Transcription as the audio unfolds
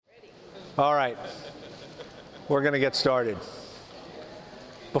All right, we're going to get started.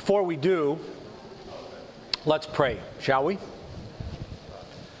 Before we do, let's pray, shall we?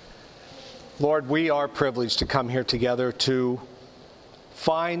 Lord, we are privileged to come here together to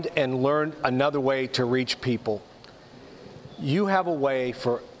find and learn another way to reach people. You have a way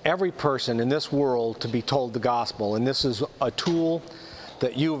for every person in this world to be told the gospel, and this is a tool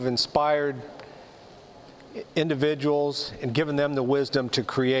that you have inspired individuals and given them the wisdom to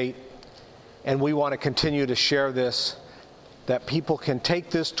create. And we want to continue to share this, that people can take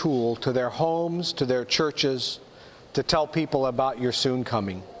this tool to their homes, to their churches, to tell people about your soon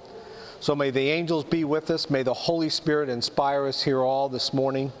coming. So may the angels be with us. May the Holy Spirit inspire us here all this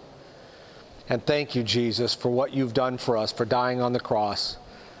morning. And thank you, Jesus, for what you've done for us, for dying on the cross,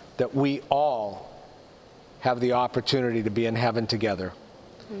 that we all have the opportunity to be in heaven together.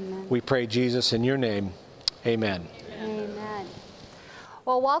 Amen. We pray, Jesus, in your name. Amen. Amen.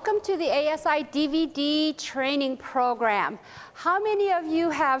 Well, welcome to the ASI DVD training program. How many of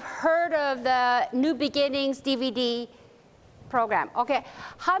you have heard of the New Beginnings DVD program? Okay.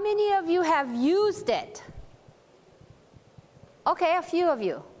 How many of you have used it? Okay, a few of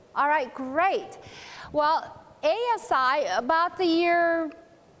you. All right, great. Well, ASI, about the year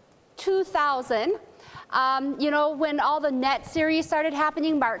 2000, when all the net series started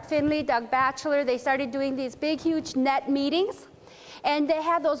happening, Mark Finley, Doug Batchelor, they started doing these big, huge net meetings. And they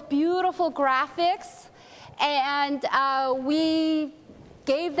had those beautiful graphics. And we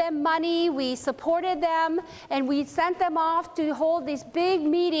gave them money, we supported them, and we sent them off to hold these big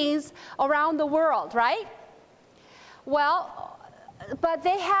meetings around the world, right? Well, but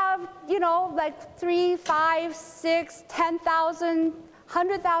they have, like 3, 5, 6, 10,000,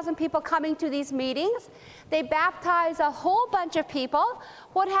 100,000 people coming to these meetings. They baptize a whole bunch of people.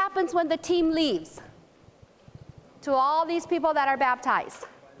 What happens when the team leaves? To all these people that are baptized?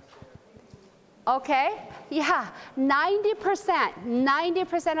 Okay, yeah,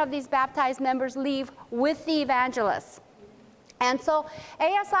 90% of these baptized members leave with the evangelists. And so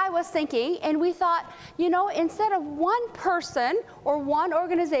ASI was thinking, and we thought, instead of one person or one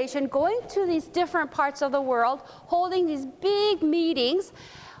organization going to these different parts of the world, holding these big meetings,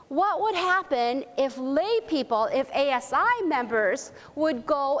 what would happen if lay people, if ASI members would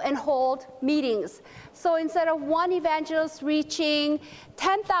go and hold meetings? So instead of one evangelist reaching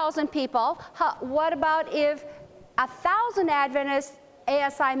 10,000 people, what about if 1,000 Adventist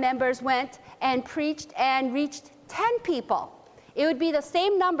ASI members went and preached and reached 10 people? It would be the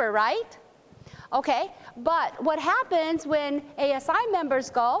same number, right? Okay, but what happens when ASI members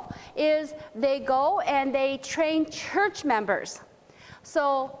go is they go and they train church members.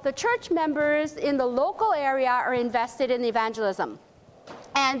 So the church members in the local area are invested in evangelism.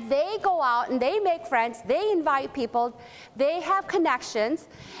 And they go out and they make friends, they invite people, they have connections,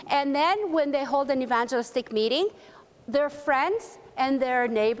 and then when they hold an evangelistic meeting, their friends and their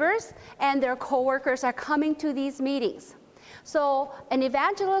neighbors and their coworkers are coming to these meetings. So an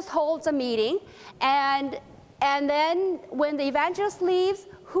evangelist holds a meeting, and then when the evangelist leaves,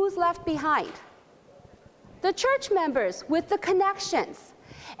 who's left behind? The church members with the connections.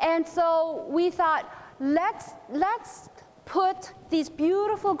 And so we thought, let's put these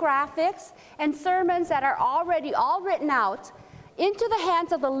beautiful graphics and sermons that are already all written out into the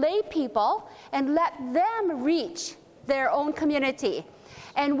hands of the lay people and let them reach their own community.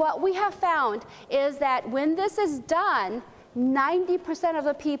 And what we have found is that when this is done, 90% of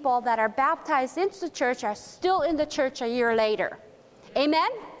the people that are baptized into the church are still in the church a year later.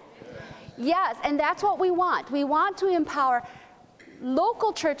 Amen? Yes, and that's what we want. We want to empower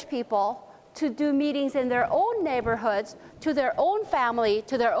local church people to do meetings in their own neighborhoods, to their own family,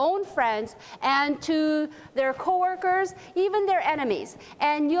 to their own friends, and to their coworkers, even their enemies.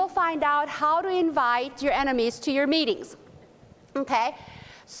 And you'll find out how to invite your enemies to your meetings. Okay?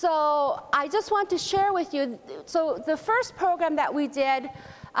 So I just want to share with you, so the first program that we did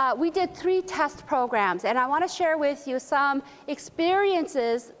 3 test programs, and I want to share with you some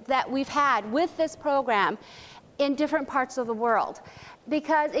experiences that we've had with this program in different parts of the world,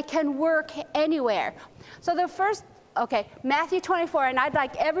 because it can work anywhere. So the first, Matthew 24, and I'd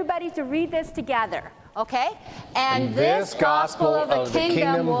like everybody to read this together. Okay? And this gospel of the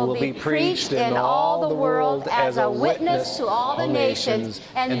kingdom will be preached in all the world as a witness to all the nations,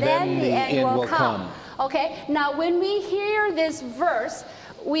 and then the end will come. Okay? Now, when we hear this verse,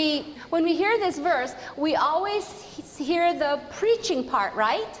 we always hear the preaching part,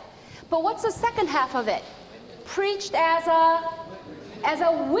 right? But what's the second half of it? Preached as a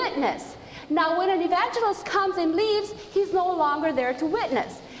witness. Now, when an evangelist comes and leaves, he's no longer there to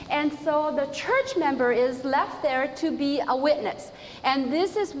witness. And so the church member is left there to be a witness. And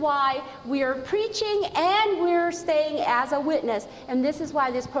this is why we are preaching and we're staying as a witness. And this is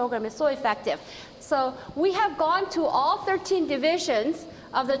why this program is so effective. So we have gone to all 13 divisions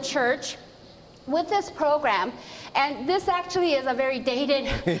of the church with this program, and this actually is a very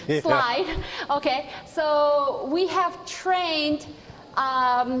dated slide. Okay, so we have trained,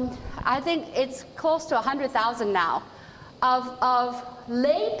 I think it's close to 100,000 now, of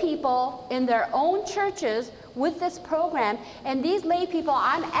lay people in their own churches with this program, and these lay people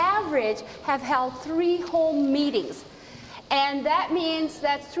on average have held 3 home meetings. And that means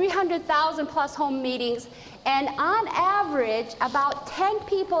that's 300,000 plus home meetings, and on average about 10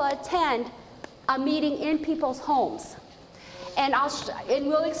 people attend a meeting in people's homes. And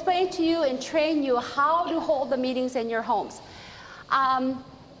we'll explain to you and train you how to hold the meetings in your homes. And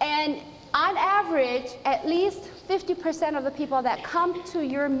on average, at least 50% of the people that come to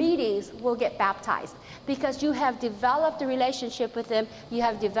your meetings will get baptized, because you have developed a relationship with them, you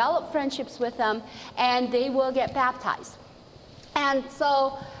have developed friendships with them, and they will get baptized. And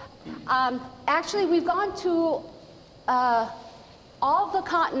so actually we've gone to all the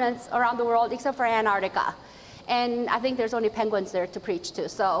continents around the world except for Antarctica. And I think there's only penguins there to preach to,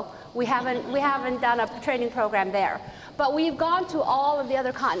 so we haven't done a training program there. But we've gone to all of the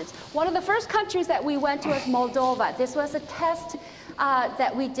other continents. One of the first countries that we went to was Moldova. This was a test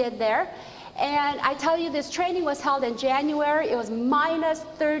that we did there. And I tell you, this training was held in January. It was minus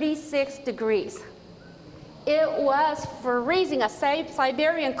 36 degrees. It was freezing. A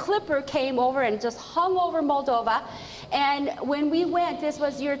Siberian clipper came over and just hung over Moldova. And when we went, this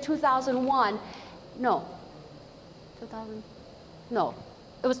was year 2001. No. 2000? No.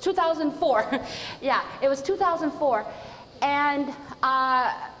 It was 2004. Yeah, it was 2004. And,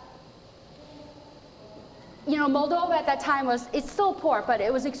 you know, Moldova at that time it's still poor, but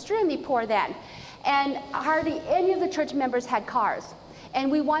it was extremely poor then. And hardly any of the church members had cars. And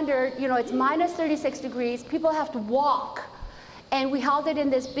we wondered, you know, it's minus 36 degrees, people have to walk. And we held it in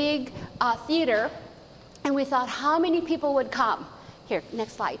this big theater, and we thought, how many people would come? Here,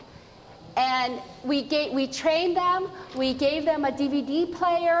 next slide. And we trained them, we gave them a DVD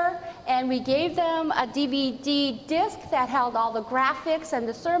player, and we gave them a DVD disc that held all the graphics and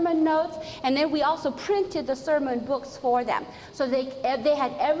the sermon notes, and then we also printed the sermon books for them. So they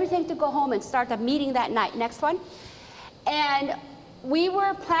had everything to go home and start a meeting that night. Next one. And we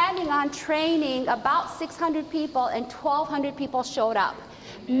were planning on training about 600 people, and 1,200 people showed up.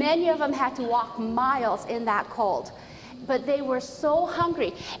 Many of them had to walk miles in that cold. But they were so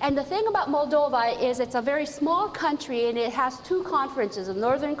hungry. And the thing about Moldova is it's a very small country, and it has 2 conferences, the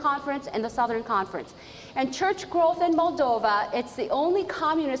Northern Conference and the Southern Conference. And church growth in Moldova, it's the only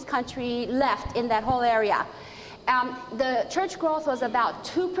communist country left in that whole area. The church growth was about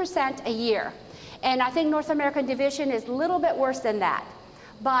 2% a year. And I think North American division is a little bit worse than that.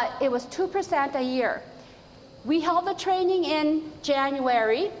 But it was 2% a year. We held the training in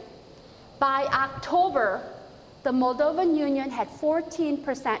January. By October, the Moldovan Union had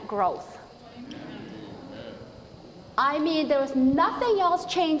 14% growth. I mean, there was nothing else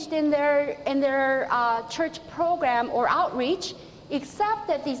changed in their church program or outreach, except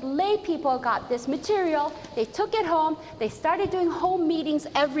that these lay people got this material, they took it home, they started doing home meetings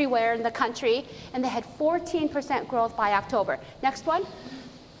everywhere in the country, and they had 14% growth by October. Next one.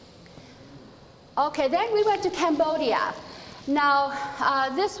 Okay, then we went to Cambodia. Now,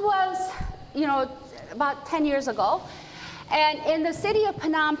 this was, you know, about 10 years ago, and in the city of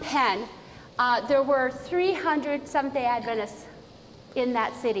Phnom Penh, there were 300 Seventh-day Adventists in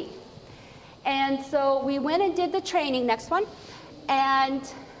that city. And so we went and did the training, next one, and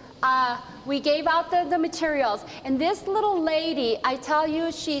we gave out the materials. And this little lady, I tell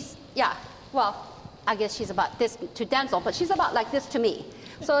you, she's, yeah, well, I guess she's about this to Denzel, but she's about like this to me.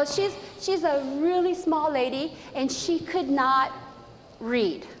 So she's a really small lady, and she could not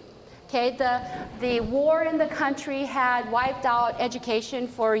read. Okay, the war in the country had wiped out education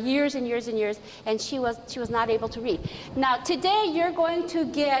for years and years and years, and she was not able to read. Now today you're going to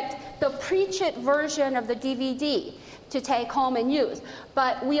get the Preach It version of the DVD to take home and use,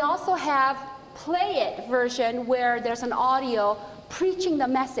 but we also have Play It version where there's an audio preaching the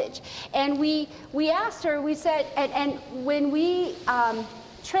message. And we asked her, we said, and when we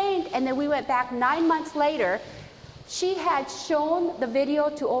trained, and then we went back 9 months later, she had shown the video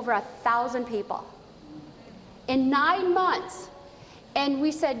to over 1,000 people in 9 months. And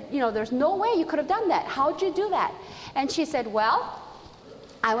we said, you know, there's no way you could have done that. How'd you do that? And she said, well,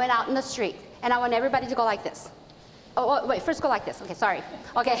 I went out in the street, and I want everybody to go like this. Oh, wait, first go like this. Okay, sorry.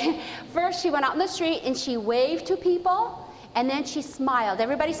 Okay, first she went out in the street, and she waved to people, And then she smiled.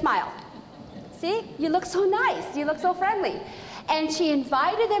 Everybody smile. See, you look so nice. You look so friendly. And she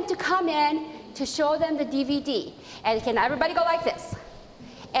invited them to come in to show them the DVD. And can everybody go like this?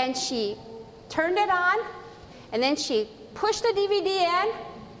 And she turned it on, and then she pushed the DVD in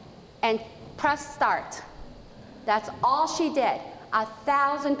and pressed start. That's all she did.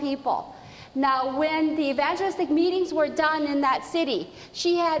 1,000 people. Now, when the evangelistic meetings were done in that city,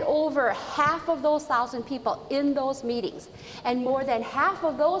 she had over half of those 1,000 people in those meetings. And more than half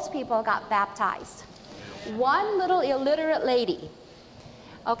of those people got baptized. One little illiterate lady.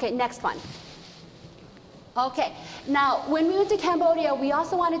 Okay, next one. Okay, now when we went to Cambodia, we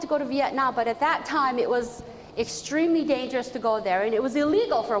also wanted to go to Vietnam, but at that time it was extremely dangerous to go there, and it was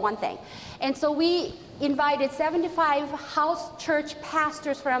illegal for one thing. And so we invited 75 house church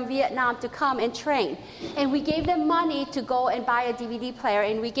pastors from Vietnam to come and train. And we gave them money to go and buy a DVD player,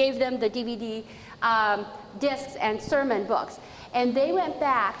 and we gave them the DVD discs and sermon books. And they went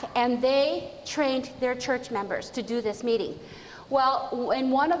back and they trained their church members to do this meeting. Well,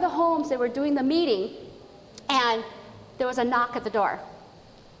 in one of the homes, they were doing the meeting, and there was a knock at the door.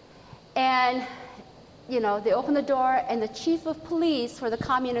 And, you know, they opened the door, and the chief of police for the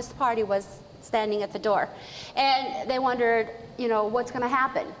Communist Party was standing at the door. And they wondered, you know, what's going to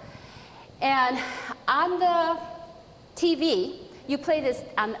happen? And on the TV, you play this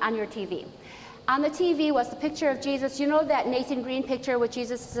on your TV. On the TV was the picture of Jesus. You know that Nathan Green picture with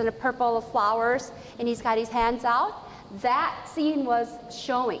Jesus is in a purple of flowers, and he's got his hands out? That scene was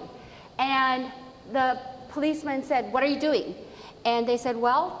showing. And the policeman said, "What are you doing?" And they said,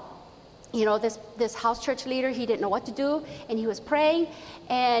 "Well, you know, this house church leader, he didn't know what to do, and he was praying,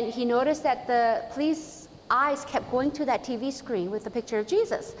 and he noticed that the police eyes kept going to that TV screen with the picture of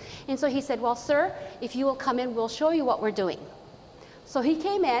Jesus. And so he said, "Well, sir, if you will come in, we'll show you what we're doing." So he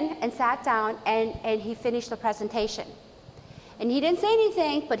came in and sat down, and he finished the presentation. And he didn't say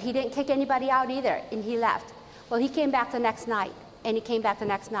anything, but he didn't kick anybody out either, and he left. Well, he came back the next night, and he came back the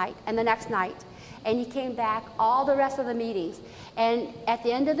next night, and the next night. And he came back all the rest of the meetings. And at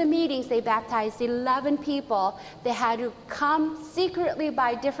the end of the meetings, they baptized 11 people. They had to come secretly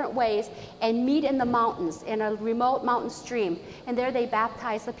by different ways and meet in the mountains, in a remote mountain stream. And there they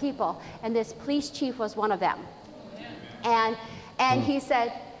baptized the people. And this police chief was one of them. And he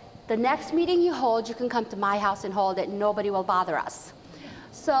said, "The next meeting you hold, you can come to my house and hold it, and nobody will bother us."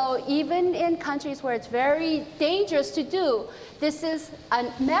 So even in countries where it's very dangerous to do, this is a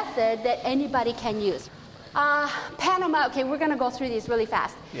method that anybody can use. Panama, okay, we're going to go through these really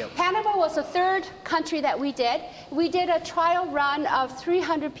fast. Yep. Panama was the third country that we did. We did a trial run of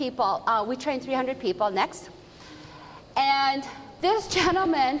 300 people. We trained 300 people. Next. And this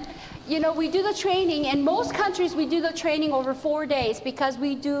gentleman, you know, we do the training. In most countries, we do the training over 4 days because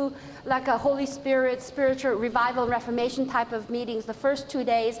we do like a Holy Spirit, spiritual revival, Reformation type of meetings the first 2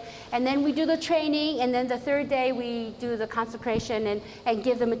 days. And then we do the training, and then the third day we do the consecration and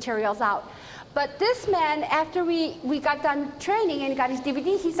give the materials out. But this man, after we got done training and got his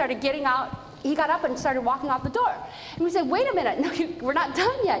DVD, he started getting out. He got up and started walking out the door. And we said, "Wait a minute, no, we're not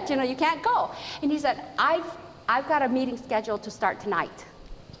done yet. You know, you can't go." And he said, I've got a meeting scheduled to start tonight."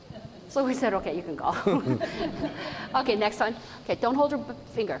 So we said, "Okay, you can go." Okay, next one. Okay, don't hold your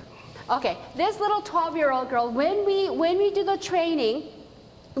finger. Okay, this little 12-year-old girl, when we do the training,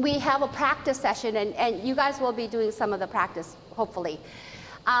 we have a practice session, and you guys will be doing some of the practice, hopefully.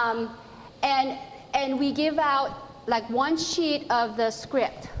 And we give out like one sheet of the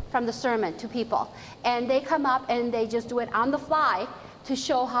script from the sermon to people. And they come up and they just do it on the fly to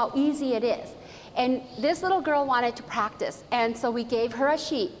show how easy it is. And this little girl wanted to practice, and so we gave her a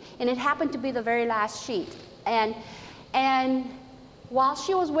sheet, and it happened to be the very last sheet. And while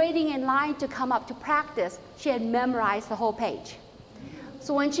she was waiting in line to come up to practice, she had memorized the whole page.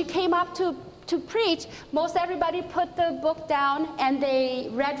 So when she came up to preach, most everybody put the book down and they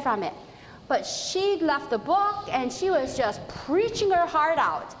read from it. But she left the book and she was just preaching her heart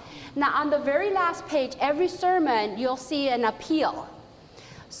out. Now on the very last page, every sermon, you'll see an appeal.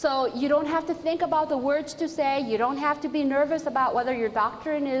 So you don't have to think about the words to say. You don't have to be nervous about whether your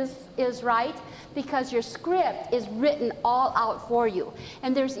doctrine is right, because your script is written all out for you.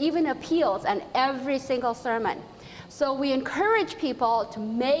 And there's even appeals on every single sermon. So we encourage people to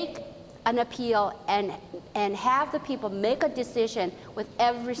make an appeal and have the people make a decision with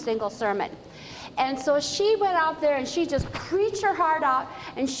every single sermon. And so she went out there and she just preached her heart out,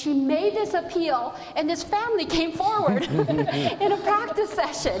 and she made this appeal, and this family came forward in a practice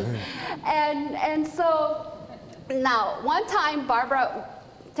session. And so now one time Barbara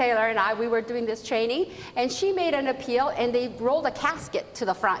Taylor and I, we were doing this training, and she made an appeal, and they rolled a casket to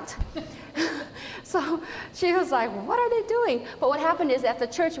the front. So she was like, what are they doing? But what happened is at the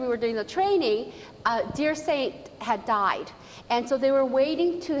church we were doing the training, a dear saint had died. And so they were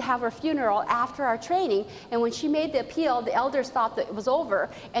waiting to have her funeral after our training. And when she made the appeal, the elders thought that it was over,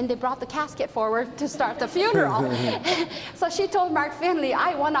 and they brought the casket forward to start the funeral. So she told Mark Finley,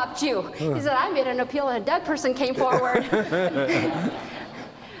 I one-upped you. He said, I made an appeal and a dead person came forward.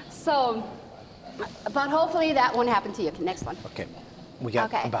 So, but hopefully that won't happen to you. Okay, next one. Okay, we got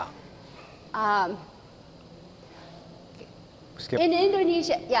about. In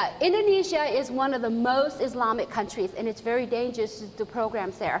Indonesia, Indonesia is one of the most Islamic countries, and it's very dangerous to do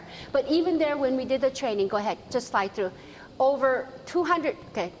programs there. But even there, when we did the training, go ahead, just slide through. Over 200,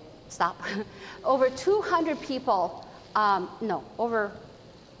 okay, stop. Over 200 people,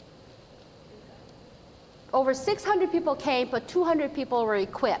 over 600 people came, but 200 people were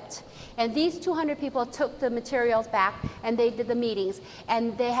equipped. And these 200 people took the materials back, and they did the meetings,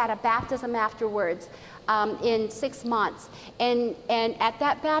 and they had a baptism afterwards in 6 months. And at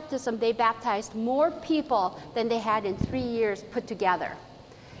that baptism, they baptized more people than they had in 3 years put together.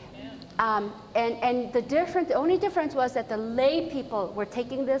 And the only difference was that the lay people were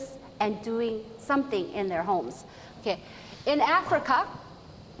taking this and doing something in their homes. Okay, in Africa,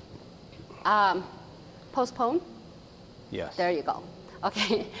 postpone? Yes. There you go.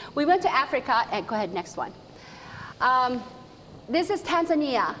 Okay, we went to Africa, and go ahead, next one. This is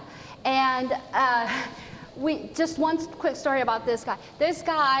Tanzania, and just one quick story about this guy. This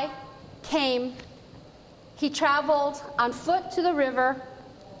guy came, he traveled on foot to the river,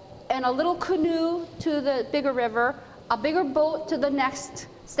 and a little canoe to the bigger river, a bigger boat to the next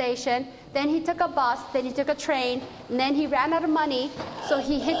station, then he took a bus, then he took a train, and then he ran out of money, so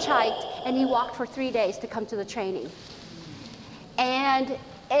he hitchhiked, and he walked for 3 days to come to the training. And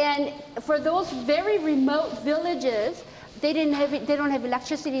for those very remote villages, they don't have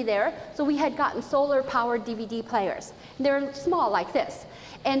electricity there, so we had gotten solar-powered DVD players. They're small like this.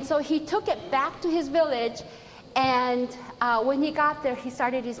 And so he took it back to his village, and when he got there, he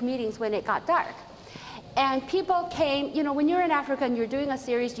started his meetings when it got dark. And people came, you know, when you're in Africa and you're doing a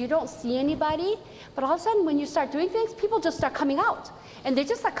series, you don't see anybody, but all of a sudden when you start doing things, people just start coming out. And they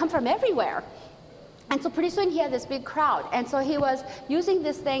just come from everywhere. And so pretty soon he had this big crowd. And so he was using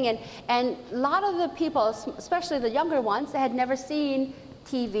this thing, and a lot of the people, especially the younger ones, they had never seen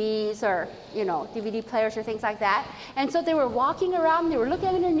TVs or, you know, DVD players or things like that. And so they were walking around, they were looking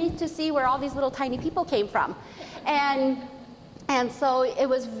underneath to see where all these little tiny people came from. And so it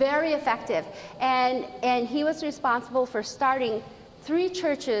was very effective. And he was responsible for starting 3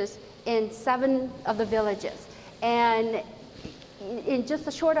 churches in 7 of the villages. And in just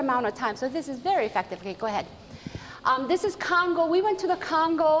a short amount of time. So this is very effective. Okay, go ahead. This is Congo. We went to the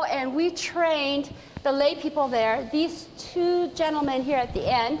Congo and we trained the lay people there. These 2 gentlemen here at the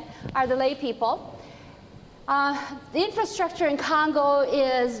end are the lay people. The infrastructure in Congo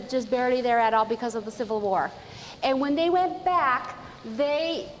is just barely there at all because of the civil war. And when they went back,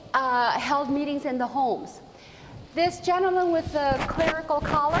 they held meetings in the homes. This gentleman with the clerical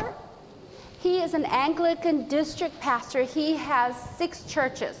collar, he is an Anglican district pastor. He has 6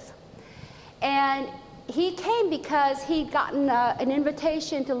 churches. And he came because he'd gotten an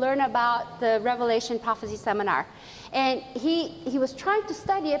invitation to learn about the Revelation Prophecy Seminar. And he was trying to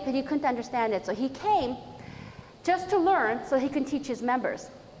study it, but he couldn't understand it. So he came just to learn so he can teach his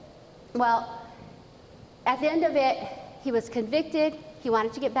members. Well, at the end of it, he was convicted. He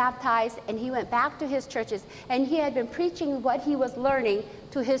wanted to get baptized, and he went back to his churches, and he had been preaching what he was learning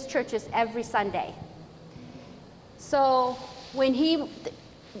to his churches every Sunday. So when he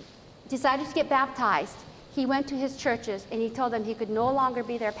decided to get baptized, he went to his churches, and he told them he could no longer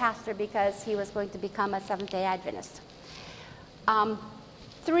be their pastor because he was going to become a Seventh-day Adventist.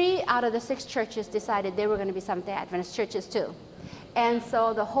 3 out of the 6 churches decided they were going to be Seventh-day Adventist churches too. And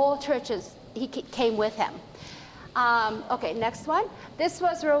so the whole churches, he came with him. Okay, next one. This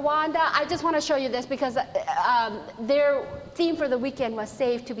was Rwanda. I just want to show you this because their theme for the weekend was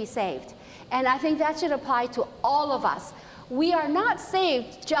Saved to be Saved. And I think that should apply to all of us. We are not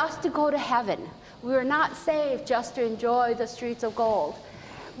saved just to go to heaven. We are not saved just to enjoy the streets of gold.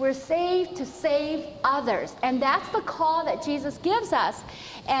 We're saved to save others. And that's the call that Jesus gives us.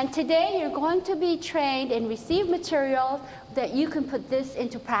 And today you're going to be trained and receive material that you can put this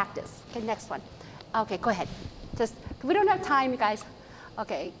into practice. Okay, next one. Okay, go ahead. Just, we don't have time, you guys.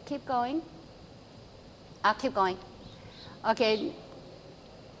 Okay, keep going. I'll keep going. Okay,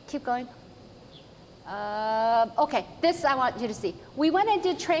 keep going. Okay, this I want you to see. We went and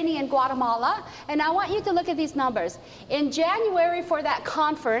did training in Guatemala, and I want you to look at these numbers. In January for that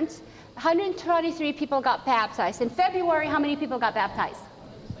conference, 123 people got baptized. In February, how many people got baptized?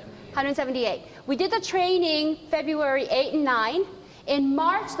 178. We did the training February 8 and 9. In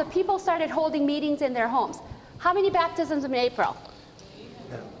March, the people started holding meetings in their homes. How many baptisms in April?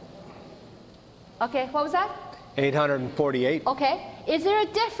 Okay, what was that? 848. Okay. Is there a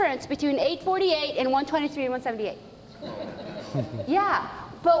difference between 848 and 123 and 178? Yeah,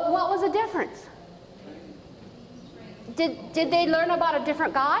 but what was the difference? Did they learn about a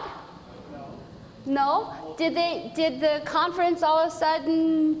different God? No. Did the conference all of a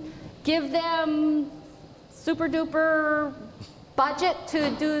sudden give them super duper budget to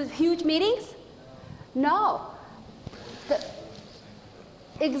do huge meetings? No.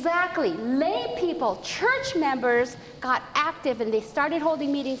 Exactly. Lay people, church members got active and they started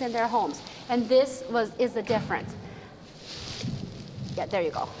holding meetings in their homes. And this is the difference. Yeah, there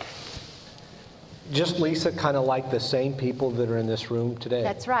you go. Just Leasa, kind of like the same people that are in this room today.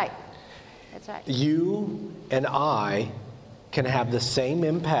 That's right. That's right. You and I can have the same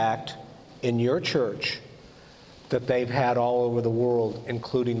impact in your church that they've had all over the world,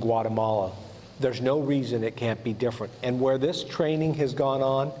 including Guatemala. There's no reason it can't be different. And where this training has gone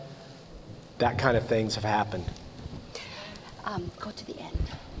on, that kind of things have happened. Go to the end.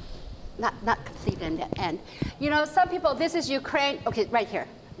 Not complete end. You know, some people, this is Ukraine. Okay, right here.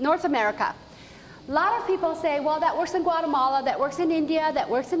 North America. A lot of people say, well, that works in Guatemala, that works in India, that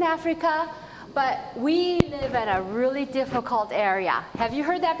works in Africa. But we live in a really difficult area. Have you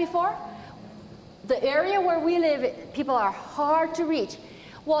heard that before? The area where we live, people are hard to reach.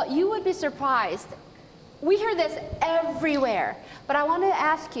 Well, you would be surprised. We hear this everywhere. But I want to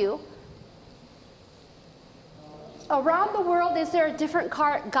ask you, around the world, is there a different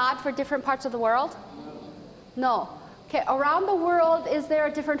God for different parts of the world? No. Okay, around the world, is there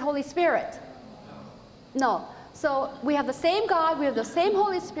a different Holy Spirit? No. So we have the same God, we have the same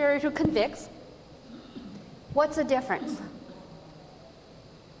Holy Spirit who convicts. What's the difference?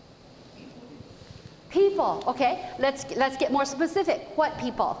 People, okay? Let's get more specific. What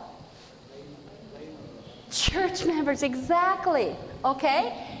people? Church members, exactly.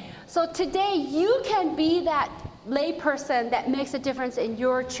 Okay? So today you can be that lay person that makes a difference in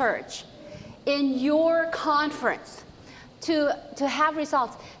your church, in your conference, to have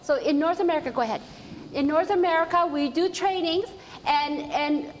results. So in North America, go ahead. In North America, we do trainings,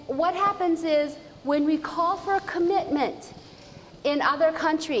 and what happens is when we call for a commitment in other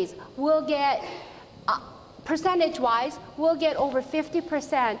countries, we'll get percentage-wise, we'll get over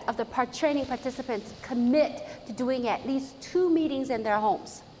 50% of the training participants commit to doing at least 2 meetings in their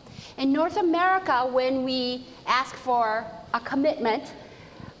homes. In North America, when we ask for a commitment,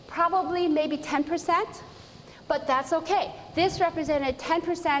 probably maybe 10%, but that's okay. This represented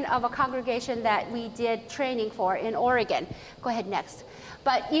 10% of a congregation that we did training for in Oregon. Go ahead, next.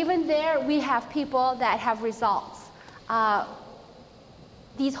 But even there, we have people that have results.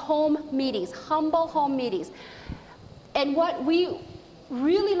 These home meetings, humble home meetings. And what we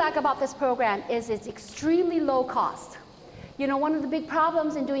really like about this program is it's extremely low cost. You know, one of the big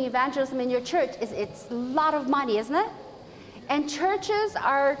problems in doing evangelism in your church is it's a lot of money, isn't it? And churches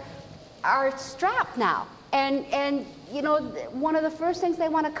are strapped now. And you know, one of the first things they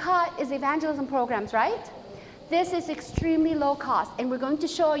want to cut is evangelism programs, right? This is extremely low cost, and we're going to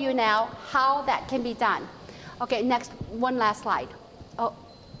show you now how that can be done. Okay, next, one last slide. Oh,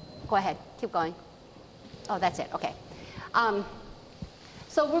 go ahead, keep going. Oh, that's it, okay.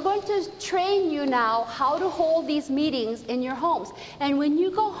 So we're going to train you now how to hold these meetings in your homes. And when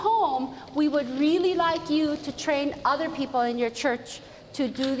you go home, we would really like you to train other people in your church to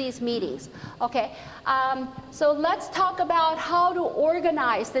do these meetings, okay? So let's talk about how to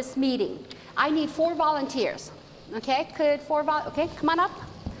organize this meeting. I need 4 volunteers, okay? Okay, come on up.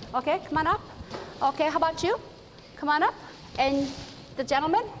 Okay, come on up. Okay, how about you? Come on up. And the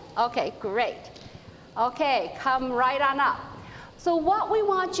gentleman? Okay, great. Okay, come right on up. So what we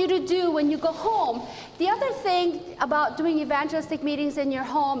want you to do when you go home, the other thing about doing evangelistic meetings in your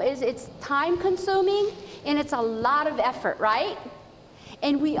home is it's time consuming and it's a lot of effort, right?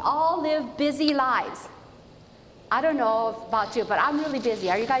 And we all live busy lives. I don't know about you, but I'm really busy.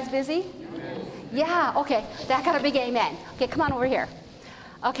 Are you guys busy? Yeah, okay. That got a big amen. Okay, come on over here.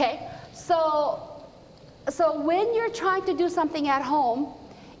 Okay, so when you're trying to do something at home,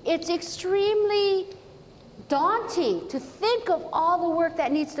 it's extremely daunting to think of all the work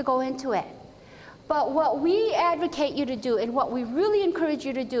that needs to go into it. But what we advocate you to do, and what we really encourage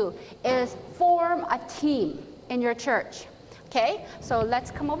you to do, is form a team in your church. Okay, so let's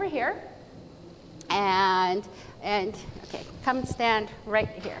come over here. And okay, come stand right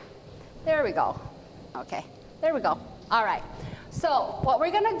here. There we go. Okay, there we go. All right. So what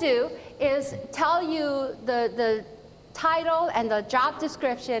we're going to do is tell you the title and the job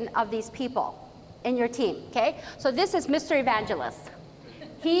description of these people in your team, okay? So this is Mr. Evangelist.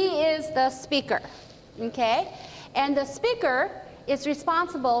 He is the speaker, okay? And the speaker is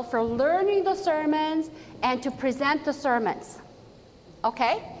responsible for learning the sermons and to present the sermons,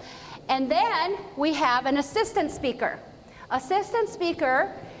 okay? And then we have an assistant speaker. Assistant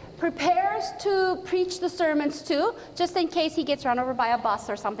speaker prepares to preach the sermons too, just in case he gets run over by a bus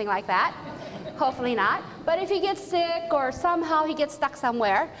or something like that. Hopefully not. But if he gets sick or somehow he gets stuck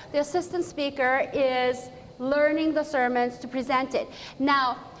somewhere, the assistant speaker is learning the sermons to present it.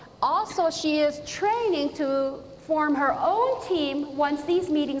 Now, also she is training to form her own team once these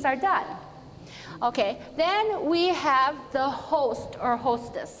meetings are done. Okay, then we have the host or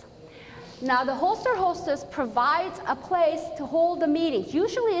hostess. Now, the host or hostess provides a place to hold the meetings.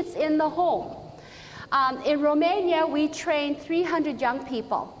 Usually it's in the home. In Romania, we trained 300 young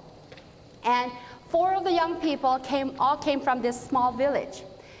people. And 4 of the young people all came from this small village.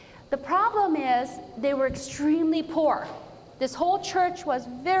 The problem is they were extremely poor. This whole church was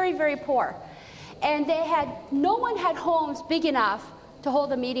very, very poor. And no one had homes big enough to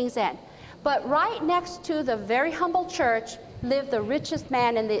hold the meetings in. But right next to the very humble church lived the richest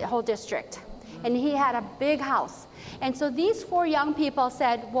man in the whole district. And he had a big house. And so these 4 young people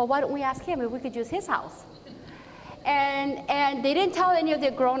said, well, why don't we ask him if we could use his house? And they didn't tell any of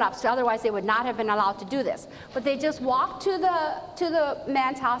the grown-ups, otherwise they would not have been allowed to do this. But they just walked to the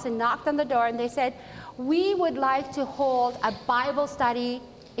man's house and knocked on the door, and they said, we would like to hold a Bible study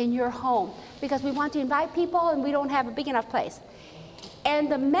in your home because we want to invite people and we don't have a big enough place.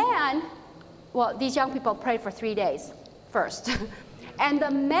 And the man, well, these young people prayed for 3 days first. And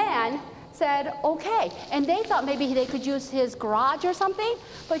the man said, okay. And they thought maybe they could use his garage or something,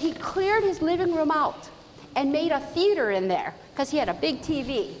 but he cleared his living room out and made a theater in there because he had a big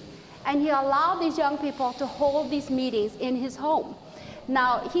TV. And he allowed these young people to hold these meetings in his home.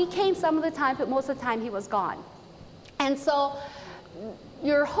 Now, he came some of the time, but most of the time he was gone. And so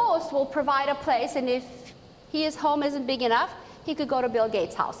your host will provide a place, and if his home isn't big enough, he could go to Bill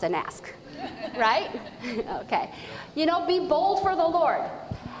Gates' house and ask, right? Okay. You know, be bold for the Lord.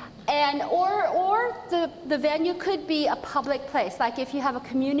 And or the venue could be a public place. Like if you have a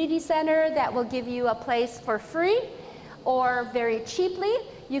community center that will give you a place for free or very cheaply,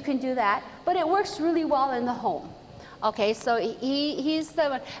 you can do that. But it works really well in the home. Okay, so he's the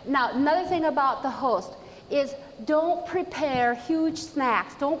one. Now, another thing about the host is don't prepare huge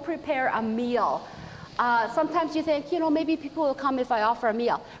snacks. Don't prepare a meal. Sometimes you think, you know, maybe people will come if I offer a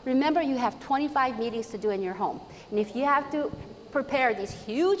meal. Remember, you have 25 meetings to do in your home. And if you have to prepare these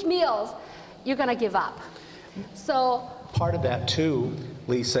huge meals, you're going to give up. So part of that too,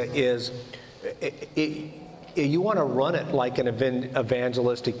 Leasa, is you want to run it like an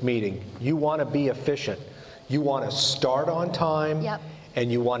evangelistic meeting. You want to be efficient. You want to start on time, yep,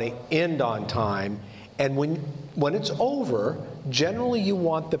 and you want to end on time. And when it's over, generally you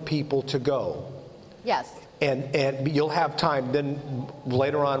want the people to go. Yes. And you'll have time. Then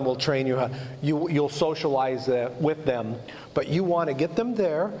later on, we'll train you. You'll socialize with them, but you want to get them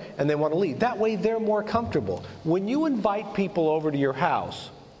there, and they want to leave. That way, they're more comfortable. When you invite people over to your house,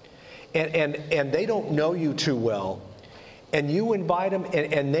 and they don't know you too well, and you invite them,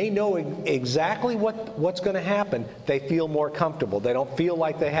 and they know exactly what's going to happen, they feel more comfortable. They don't feel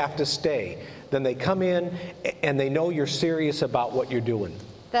like they have to stay. Then they come in, and they know you're serious about what you're doing.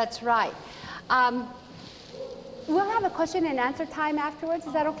 That's right. We'll have a question and answer time afterwards.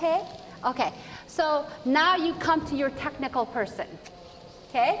 Is that okay? Okay. So now you come to your technical person.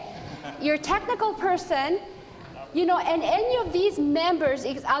 Okay? Your technical person, you know, and any of these members,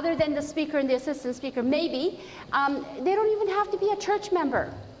 other than the speaker and the assistant speaker, maybe, they don't even have to be a church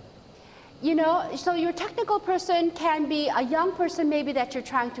member. You know, so your technical person can be a young person maybe that you're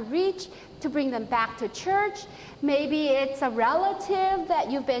trying to reach, to bring them back to church. Maybe it's a relative that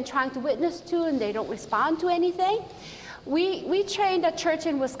you've been trying to witness to and they don't respond to anything. We trained a church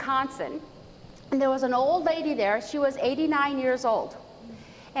in Wisconsin, and there was an old lady there. She was 89 years old,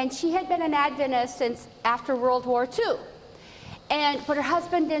 and she had been an Adventist since after World War II. But her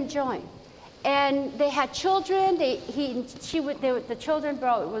husband didn't join. And they had children. The children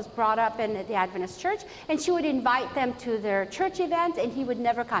was brought up in the Adventist church, and she would invite them to their church events, and he would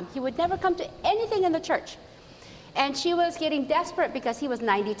never come. He would never come to anything in the church. And she was getting desperate because he was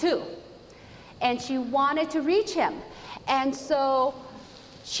 92, and she wanted to reach him. And so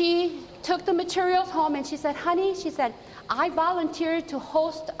she took the materials home, and she said, honey, she said, I volunteered to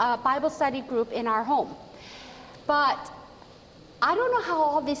host a Bible study group in our home. But I don't know how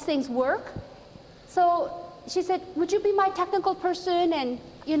all these things work. So she said, would you be my technical person and,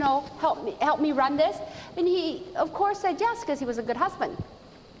 you know, help me run this? And he, of course, said yes, because he was a good husband.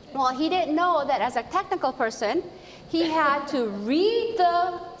 Well, he didn't know that as a technical person, he had to read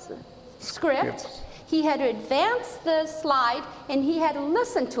the script, he had to advance the slide, and he had to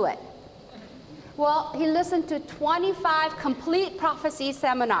listen to it. Well, he listened to 25 complete prophecy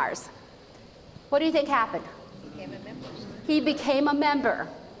seminars. What do you think happened? He became a member.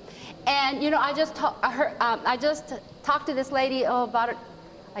 And, you know, I just talked to this lady about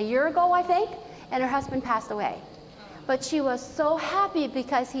a year ago, I think, and her husband passed away. But she was so happy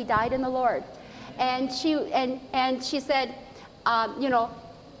because he died in the Lord. And she said, you know,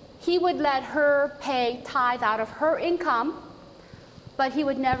 he would let her pay tithe out of her income, but he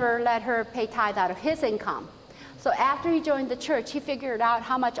would never let her pay tithe out of his income. So after he joined the church, he figured out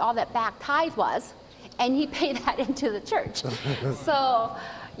how much all that back tithe was, and he paid that into the church. So,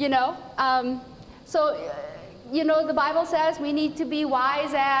 you know, the Bible says we need to be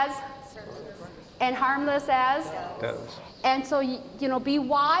wise as and harmless as. And so, you know, be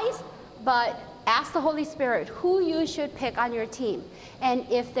wise, but ask the Holy Spirit who you should pick on your team. And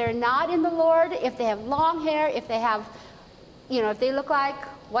if they're not in the Lord, if they have long hair, if they have, you know, if they look like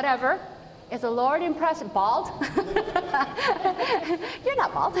whatever, if the Lord impresses, bald, you're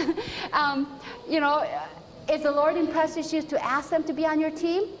not bald. You know, if the Lord impresses you to ask them to be on your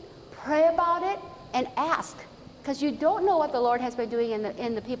team, pray about it and ask, because you don't know what the Lord has been doing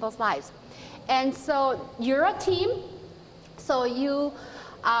in the people's lives. And so you're a team. So you,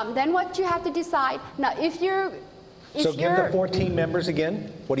 then what you have to decide now, give the 14 members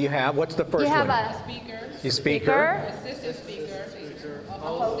again. What do you have? What's the first one? You have a speaker, assistant speaker, a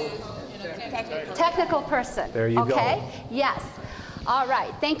hostess, and a technical person. There you go. Okay. Yes. All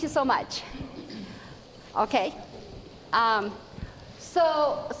right. Thank you so much. Okay.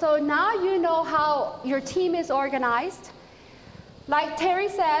 So now you know how your team is organized. Like Terry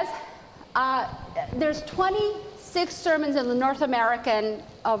says, there's 26 sermons in the North American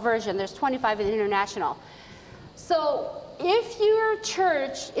version. There's 25 in the international. So if your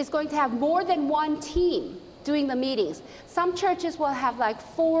church is going to have more than one team doing the meetings, some churches will have like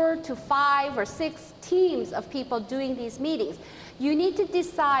 4 to 5 or 6 teams of people doing these meetings. You need to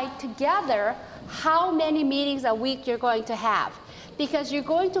decide together how many meetings a week you're going to have, because you're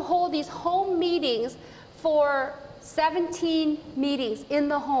going to hold these home meetings for 17 meetings in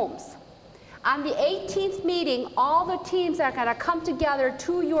the homes. On the 18th meeting, all the teams are going to come together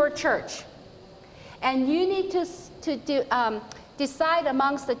to your church. And you need to decide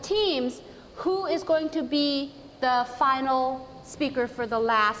amongst the teams who is going to be the final speaker for the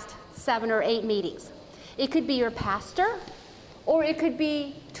last 7 or 8 meetings. It could be your pastor, or it could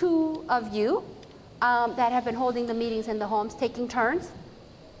be 2 of you that have been holding the meetings in the homes, taking turns.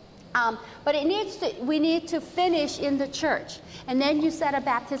 But we need to finish in the church. And then you set a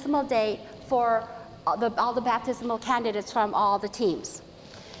baptismal date for all the baptismal candidates from all the teams.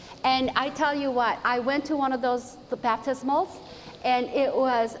 And I tell you what, I went to one of those baptismals, and it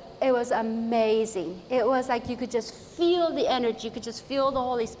was amazing. It was like you could just feel the energy, you could just feel the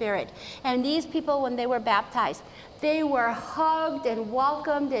Holy Spirit. And these people, when they were baptized, they were hugged and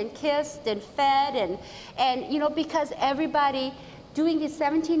welcomed and kissed and fed, and you know, because everybody doing these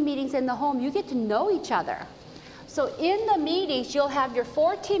 17 meetings in the home, you get to know each other. So in the meetings, you'll have your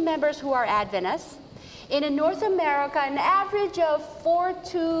 4 team members who are Adventists. In North America, an average of 4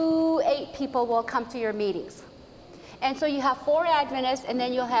 to 8 people will come to your meetings. And so you have 4 Adventists, and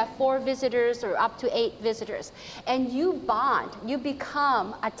then you'll have 4 visitors or up to 8 visitors. And you bond, you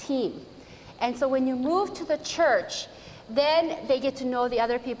become a team. And so when you move to the church, then they get to know the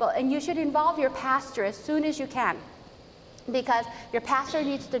other people. And you should involve your pastor as soon as you can, because your pastor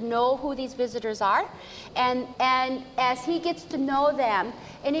needs to know who these visitors are. And as he gets to know them,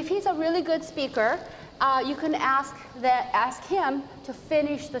 and if he's a really good speaker, you can ask him to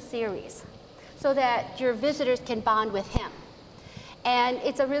finish the series so that your visitors can bond with him. And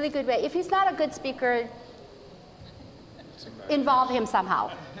it's a really good way. If he's not a good speaker, involve him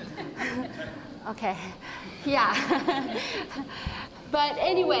somehow. Okay, yeah. But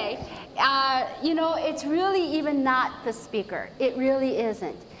anyway, you know, it's really even not the speaker. It really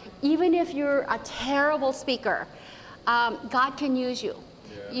isn't. Even if you're a terrible speaker, God can use you.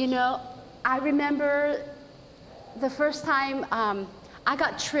 Yes. You know, I remember the first time I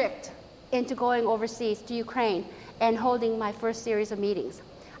got tricked into going overseas to Ukraine and holding my first series of meetings.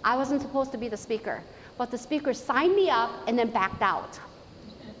 I wasn't supposed to be the speaker, but the speaker signed me up and then backed out.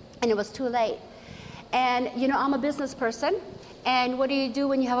 And it was too late. And, you know, I'm a business person. And what do you do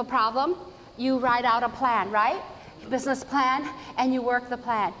when you have a problem? You write out a plan, right? Business plan, and you work the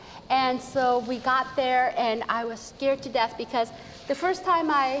plan. And so we got there, and I was scared to death because that was the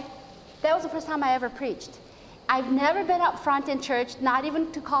first time I ever preached. I've never been up front in church, not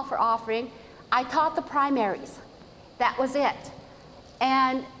even to call for offering. I taught the primaries. That was it.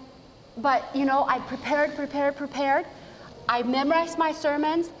 But, you know, I prepared. I memorized my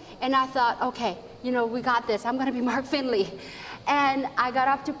sermons, and I thought, okay, you know, we got this. I'm going to be Mark Finley. And I got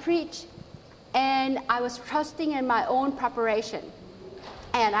up to preach, and I was trusting in my own preparation.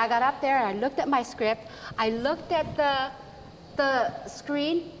 And I got up there, and I looked at my script. I looked at the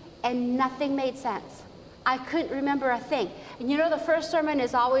screen, and nothing made sense. I couldn't remember a thing. And you know, the first sermon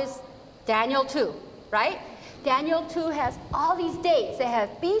is always Daniel 2, right? Daniel 2 has all these dates. They have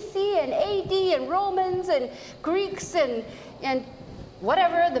BC and AD and Romans and Greeks and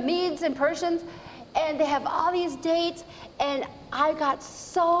whatever, the Medes and Persians. And they have all these dates. And I got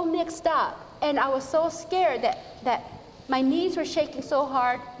so mixed up. And I was so scared that my knees were shaking so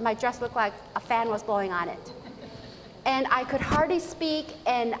hard, my dress looked like a fan was blowing on it. And I could hardly speak,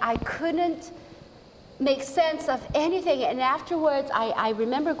 and I couldn't make sense of anything. And afterwards, I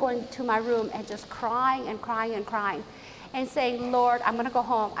remember going to my room and just crying and saying, Lord, I'm going to go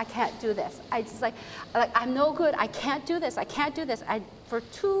home. I can't do this. I just like I'm no good. I can't do this. For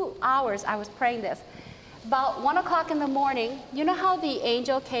 2 hours, I was praying this. About 1 o'clock in the morning, you know how the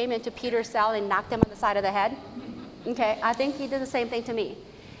angel came into Peter's cell and knocked him on the side of the head? Okay, I think he did the same thing to me.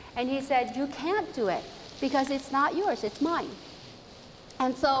 And he said, you can't do it because it's not yours, it's mine.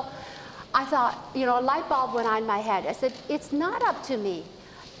 And so I thought, you know, a light bulb went on in my head. I said, it's not up to me.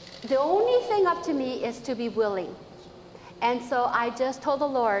 The only thing up to me is to be willing. And so I just told the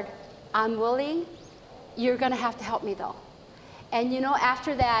Lord, I'm willing. You're going to have to help me, though. And, you know,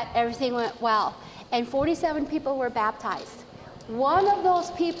 after that, everything went well. And 47 people were baptized. One of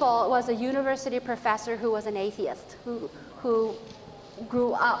those people was a university professor who was an atheist, who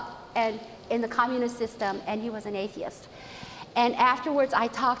grew up in the communist system, and he was an atheist. And afterwards, I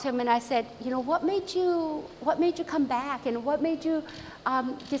talked to him, and I said, you know, what made you come back, and what made you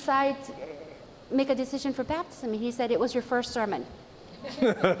make a decision for baptism? And he said, it was your first sermon.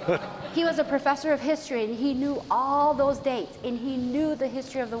 He was a professor of history, and he knew all those dates, and he knew the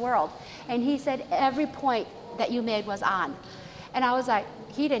history of the world. And he said, every point that you made was on. And I was like,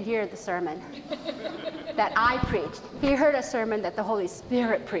 he didn't hear the sermon that I preached. He heard a sermon that the Holy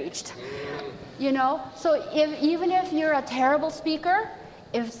Spirit preached. You know, so even if you're a terrible speaker,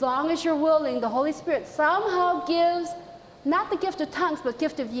 as long as you're willing, the Holy Spirit somehow gives, not the gift of tongues, but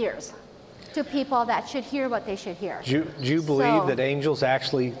gift of ears to people that should hear what they should hear. Do you believe that angels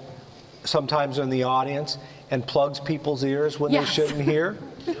actually sometimes are in the audience and plugs people's ears when they shouldn't hear?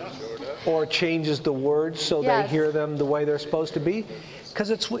 Or changes the words so they hear them the way they're supposed to be? Because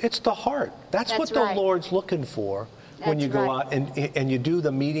it's the heart. That's what the Lord's looking for when you go out and you do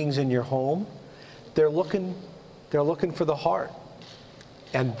the meetings in your home. They're looking for the heart.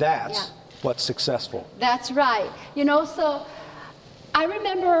 And that's what's successful. That's right. You know, so I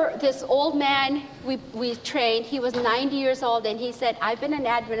remember this old man we trained. He was 90 years old, and he said, I've been an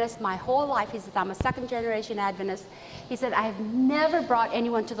Adventist my whole life. He said, I'm a second-generation Adventist. He said, I have never brought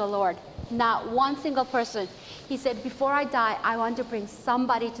anyone to the Lord, not one single person. He said, before I die, I want to bring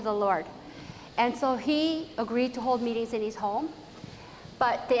somebody to the Lord. And so he agreed to hold meetings in his home,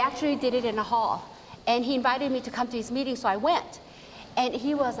 but they actually did it in a hall. And he invited me to come to his meeting, so I went. And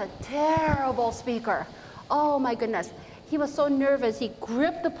he was a terrible speaker. Oh, my goodness. He was so nervous. He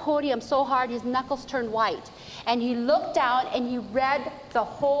gripped the podium so hard, his knuckles turned white. And he looked down, and he read the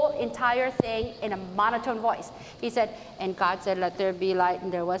whole entire thing in a monotone voice. He said, and God said, let there be light,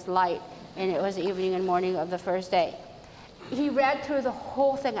 and there was light. And it was evening and morning of the first day. He read through the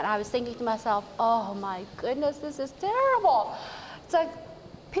whole thing, and I was thinking to myself, oh, my goodness, this is terrible. It's like,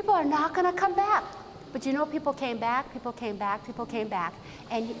 people are not going to come back. But you know, people came back.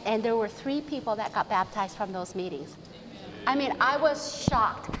 And there were 3 people that got baptized from those meetings. I mean, I was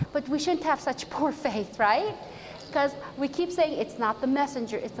shocked. But we shouldn't have such poor faith, right? Because we keep saying it's not the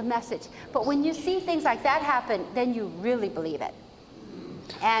messenger, it's the message. But when you see things like that happen, then you really believe it.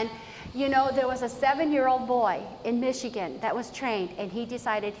 And, you know, there was a 7-year-old boy in Michigan that was trained, and he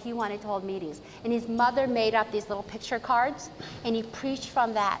decided he wanted to hold meetings. And his mother made up these little picture cards, and he preached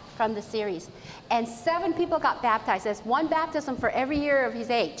from the series. And 7 people got baptized. There's 1 baptism for every year of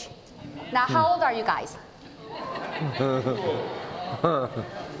his age. Now, how old are you guys?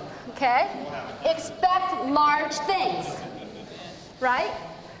 Okay? Expect large things, right?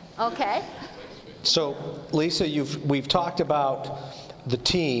 Okay. So, Leasa, we've talked about the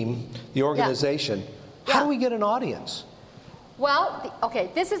team, the organization. we get an audience? Well, okay,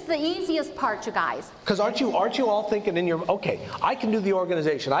 this is the easiest part, you guys. Because aren't you all thinking in your, okay, I can do the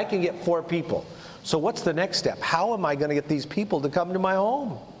organization. I can get 4 people. So what's the next step? How am I going to get these people to come to my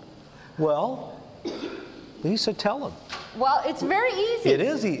home? Well, Leasa, tell them. Well, it's very easy. It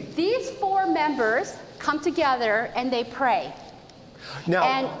is easy. These 4 members come together and they pray.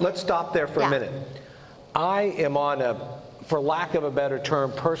 Now, let's stop there for a minute. I am on a, for lack of a better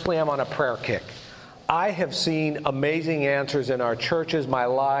term, personally, I'm on a prayer kick. I have seen amazing answers in our churches, my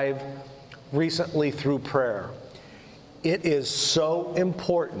life, recently through prayer. It is so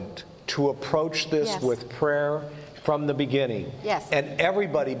important to approach this with prayer from the beginning. Yes. And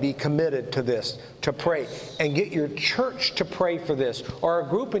everybody be committed to this, to pray. And get your church to pray for this, or a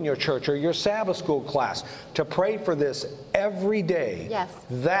group in your church, or your Sabbath school class, to pray for this every day. Yes.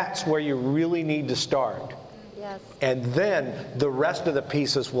 That's where you really need to start. Yes. And then the rest of the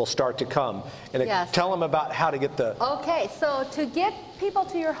pieces will start to come. And tell them about how to get the... Okay, so to get people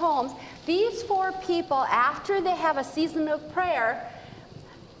to your homes, these 4 people, after they have a season of prayer,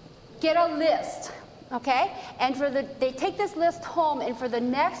 get a list, okay? And they take this list home, and for the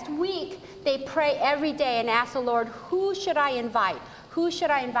next week, they pray every day and ask the Lord, who should I invite? Who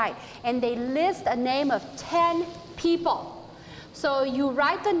should I invite? And they list a name of 10 people. So you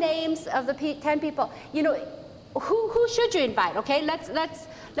write the names of the 10 people. You know, who should you invite? Okay,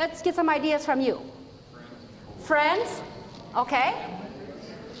 let's get some ideas from you. Friends, okay?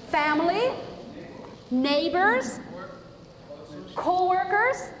 Family, neighbors,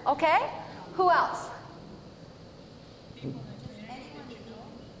 co-workers, okay? Who else?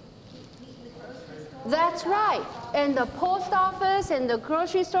 That's right. In the post office, in the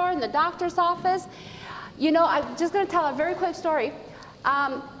grocery store, in the doctor's office. You know, I'm just going to tell a very quick story.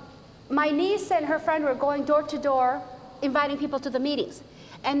 My niece and her friend were going door to door inviting people to the meetings.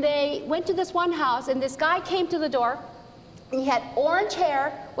 And they went to this one house, and this guy came to the door. He had orange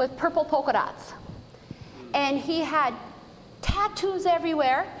hair with purple polka dots. And he had tattoos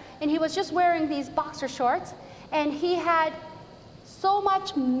everywhere, and he was just wearing these boxer shorts. And he had so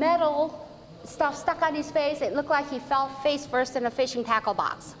much metal stuff stuck on his face, it looked like he fell face first in a fishing tackle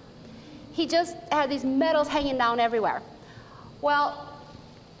box. He just had these metals hanging down everywhere. Well,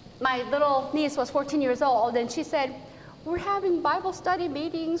 my little niece was 14 years old, and she said, we're having Bible study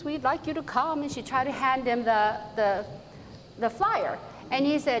meetings, we'd like you to come. And she tried to hand him the flyer. And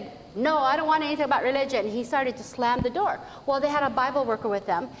he said, no, I don't want anything about religion. He started to slam the door. Well, they had a Bible worker with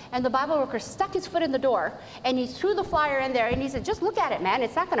them, and the Bible worker stuck his foot in the door, and he threw the flyer in there, and he said, just look at it, man,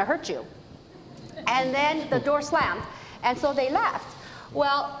 it's not going to hurt you. And then the door slammed, and so they left.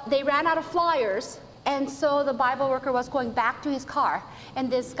 Well, they ran out of flyers, and so the Bible worker was going back to his car,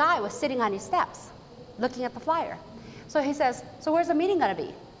 and this guy was sitting on his steps looking at the flyer. So he says, so where's the meeting going to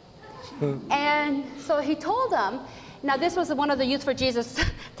be? And so he told them, now this was one of the Youth for Jesus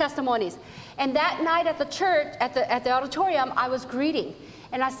testimonies, and that night at the church, at the auditorium, I was greeting,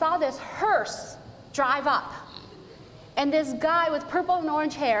 and I saw this hearse drive up. And this guy with purple and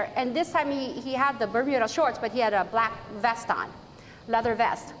orange hair, and this time he had the Bermuda shorts, but he had a black vest on, leather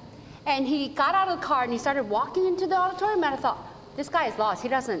vest. And he got out of the car and he started walking into the auditorium, and I thought, this guy is lost. He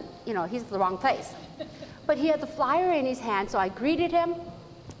doesn't, you know, he's in the wrong place. But he had the flyer in his hand, so I greeted him.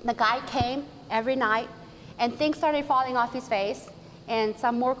 The guy came every night, and things started falling off his face, and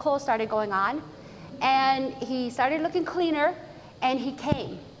some more clothes started going on. And he started looking cleaner, and he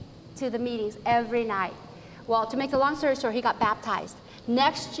came to the meetings every night. Well, to make the long story short, he got baptized.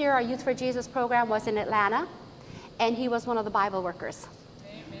 Next year, our Youth for Jesus program was in Atlanta, and he was one of the Bible workers.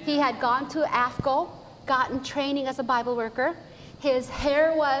 Amen. He had gone to AFCO, gotten training as a Bible worker. His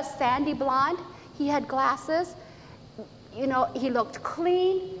hair was sandy blonde. He had glasses. You know, he looked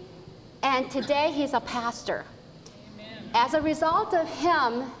clean. And today, he's a pastor. Amen. As a result of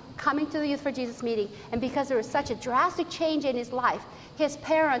him coming to the Youth for Jesus meeting, and because there was such a drastic change in his life, his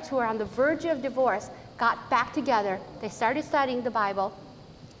parents, who were on the verge of divorce, got back together. They started studying the Bible.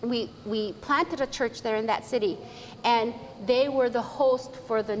 We planted a church there in that city, and they were the host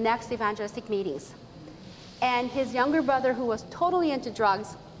for the next evangelistic meetings. And his younger brother, who was totally into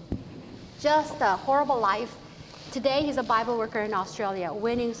drugs, just a horrible life, today he's a Bible worker in Australia,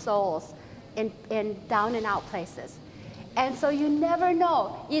 winning souls in down and out places. And so you never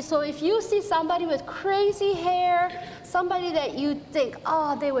know. So if you see somebody with crazy hair, somebody that you think,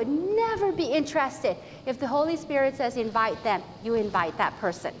 oh, they would never be interested, if the Holy Spirit says invite them, you invite that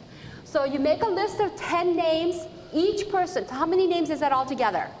person. So you make a list of 10 names, each person. How many names is that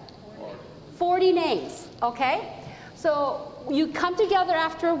altogether? 40 names, okay? So you come together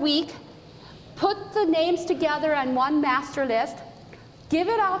after a week, put the names together on one master list, give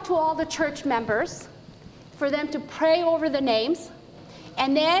it out to all the church members, for them to pray over the names.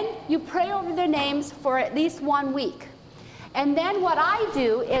 And then you pray over their names for at least 1 week. And then what I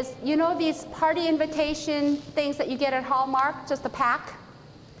do is, you know these party invitation things that you get at Hallmark, just a pack?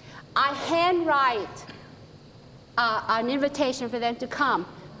 I handwrite an invitation for them to come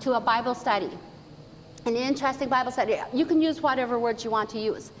to a Bible study, an interesting Bible study. You can use whatever words you want to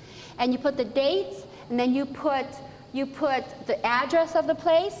use. And you put the dates, and then you put the address of the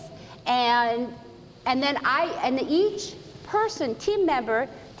place, and then each person, team member,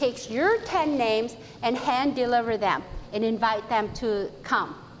 takes your 10 names and hand deliver them and invite them to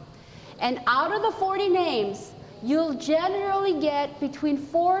come. And out of the 40 names, you'll generally get between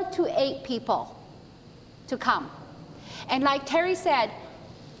 4 to 8 people to come. And like Terry said,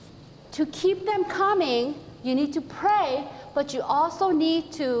 to keep them coming, you need to pray, but you also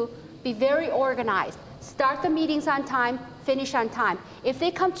need to be very organized. Start the meetings on time, finish on time. If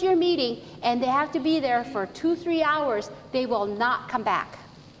they come to your meeting and they have to be there for 2-3 hours, they will not come back.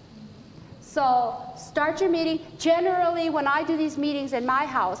 So start your meeting. Generally, when I do these meetings in my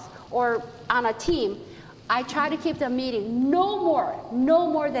house or on a team, I try to keep the meeting no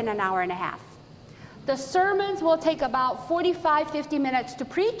more than an hour and a half. The sermons will take about 45-50 minutes to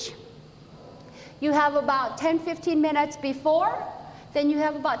preach. You have about 10-15 minutes before, then you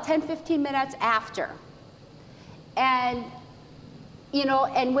have about 10-15 minutes after. And you know,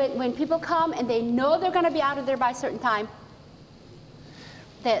 and when people come and they know they're going to be out of there by a certain time,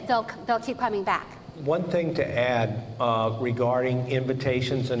 they'll keep coming back. One thing to add regarding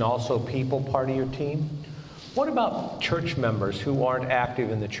invitations and also people part of your team, what about church members who aren't active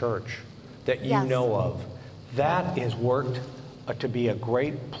in the church that you know of? That has worked to be a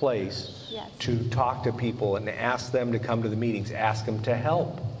great place to talk to people and ask them to come to the meetings, ask them to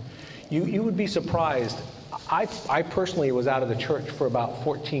help. You would be surprised. I personally was out of the church for about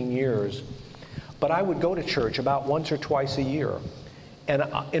 14 years, but I would go to church about once or twice a year. And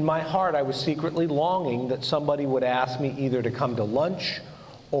in my heart, I was secretly longing that somebody would ask me either to come to lunch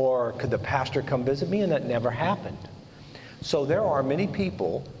or could the pastor come visit me, and that never happened. So there are many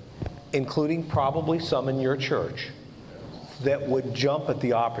people, including probably some in your church, that would jump at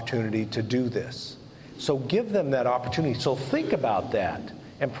the opportunity to do this. So give them that opportunity. So think about that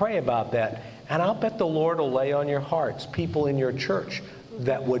and pray about that. And I'll bet the Lord will lay on your hearts people in your church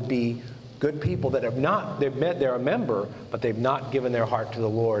that would be good people that have not, they're a member, but they've not given their heart to the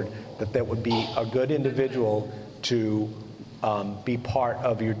Lord, that would be a good individual to be part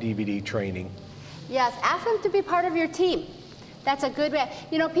of your DVD training. Yes, ask them to be part of your team. That's a good way.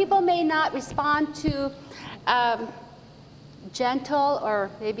 You know, people may not respond to gentle or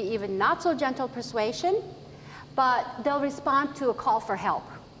maybe even not so gentle persuasion, but they'll respond to a call for help.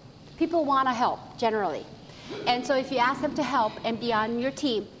 People want to help, generally. And so if you ask them to help and be on your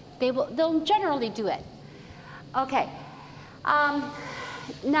team, they'll generally do it. Okay.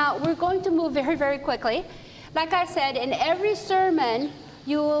 Now, we're going to move very, very quickly. Like I said, in every sermon,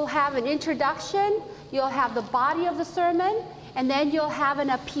 you'll have an introduction, you'll have the body of the sermon, and then you'll have an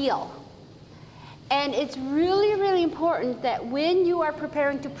appeal. And it's really, really important that when you are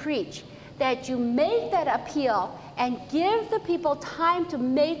preparing to preach, that you make that appeal and give the people time to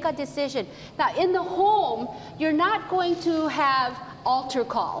make a decision. Now, in the home, you're not going to have altar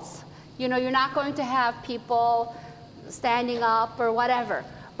calls. You know, you're not going to have people standing up or whatever.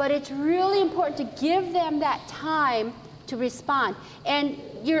 But it's really important to give them that time to respond. And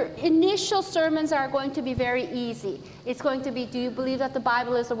your initial sermons are going to be very easy. It's going to be, do you believe that the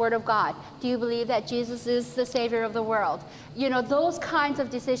Bible is the Word of God? Do you believe that Jesus is the Savior of the world? You know, those kinds of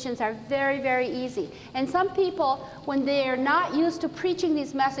decisions are very, very easy. And some people, when they're not used to preaching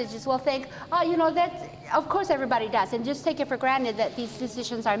these messages, will think, oh, you know, that's, of course everybody does, and just take it for granted that these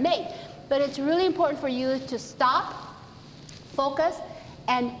decisions are made. But it's really important for you to stop, focus,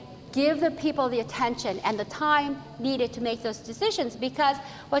 and give the people the attention and the time needed to make those decisions, because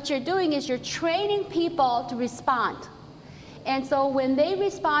what you're doing is you're training people to respond. And so when they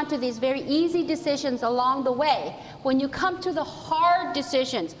respond to these very easy decisions along the way, when you come to the hard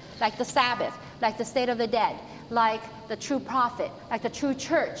decisions, like the Sabbath, like the state of the dead, like the true prophet, like the true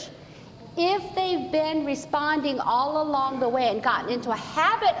church, if they've been responding all along the way and gotten into a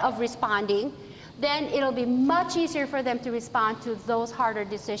habit of responding, then it'll be much easier for them to respond to those harder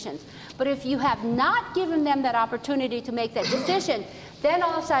decisions. But if you have not given them that opportunity to make that decision, then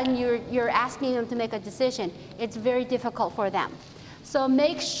all of a sudden you're asking them to make a decision. It's very difficult for them. So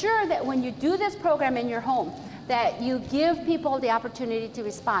make sure that when you do this program in your home, that you give people the opportunity to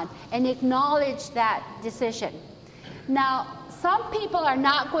respond and acknowledge that decision. Now, some people are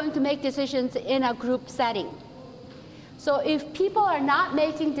not going to make decisions in a group setting. So if people are not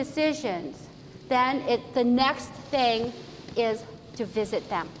making decisions, then the next thing is to visit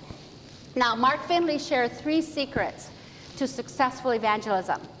them. Now, Mark Finley shared 3 secrets to successful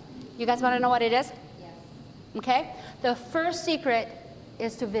evangelism. You guys want to know what it is? Yes. Okay? The first secret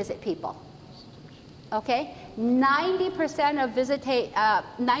is to visit people. Okay? 90%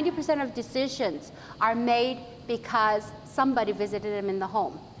 of decisions are made because somebody visited them in the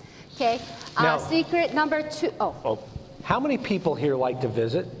home. Okay? Now, secret number 2. How many people here like to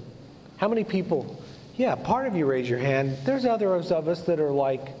visit? How many people? Yeah, part of you raise your hand. There's others of us that are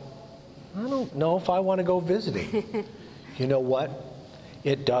like, I don't know if I want to go visiting. You know what?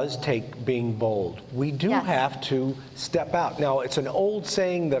 It does take being bold. We do have to step out. Now, it's an old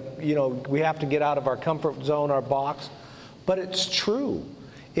saying that, you know, we have to get out of our comfort zone, our box, but it's true.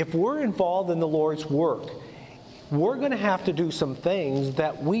 If we're involved in the Lord's work, we're going to have to do some things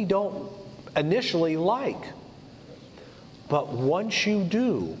that we don't initially like. But once you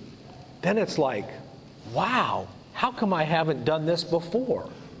do, then it's like, wow, how come I haven't done this before?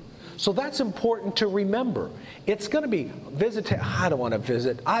 So that's important to remember. It's going to be I don't want to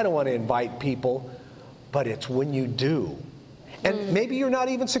visit. I don't want to invite people. But it's when you do. And maybe you're not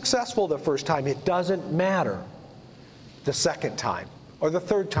even successful the first time. It doesn't matter. The second time or the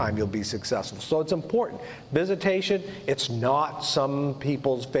third time you'll be successful. So it's important. Visitation, it's not some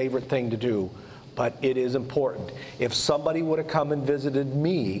people's favorite thing to do, but it is important. If somebody would have come and visited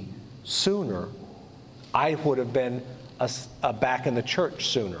me sooner, I would have been back in the church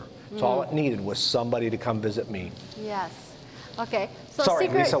sooner. So all it needed was somebody to come visit me. Yes. Okay. So sorry,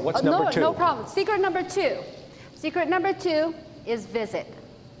 Lisa, what's number 2? No problem. Secret number 2. Secret number 2 is visit.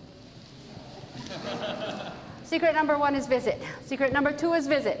 Secret number 1 is visit. Secret number 2 is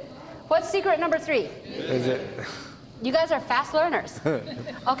visit. What's secret number 3? Visit. You guys are fast learners.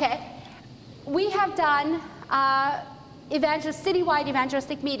 Okay. We have done citywide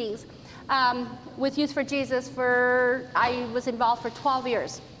evangelistic meetings with Youth for Jesus I was involved for 12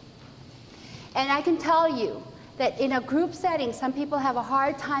 years. And I can tell you that in a group setting, some people have a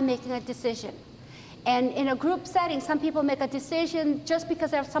hard time making a decision. And in a group setting, some people make a decision just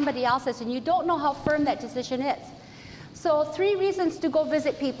because of somebody else's, and you don't know how firm that decision is. So 3 reasons to go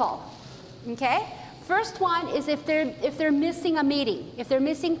visit people, okay? First one is if they're missing a meeting, if they're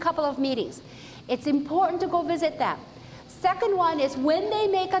missing a couple of meetings, it's important to go visit them. Second one is when they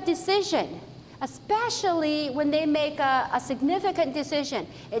make a decision, especially when they make a significant decision,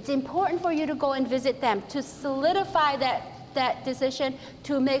 it's important for you to go and visit them to solidify that decision,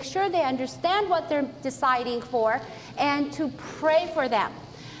 to make sure they understand what they're deciding for, and to pray for them.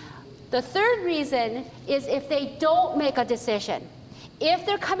 The third reason is if they don't make a decision. If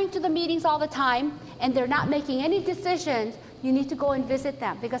they're coming to the meetings all the time and they're not making any decisions, you need to go and visit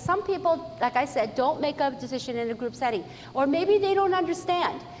them. Because some people, like I said, don't make a decision in a group setting. Or maybe they don't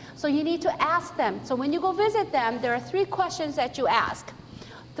understand. So you need to ask them. So when you go visit them, there are 3 questions that you ask.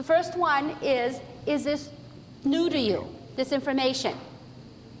 The first one is this new to you, this information?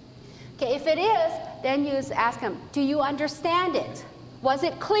 Okay, if it is, then you ask them, do you understand it? Was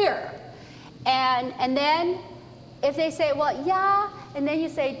it clear? And then if they say, well, yeah, and then you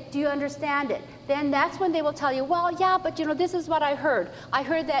say, do you understand it? Then that's when they will tell you, well, yeah, but this is what I heard. I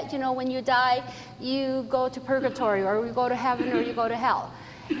heard that, when you die, you go to purgatory, or you go to heaven, or you go to hell.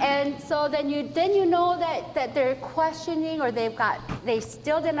 And so then you know that they're questioning, or they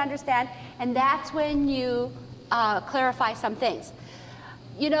still didn't understand, and that's when you clarify some things.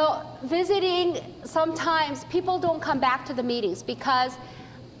 Visiting, sometimes people don't come back to the meetings because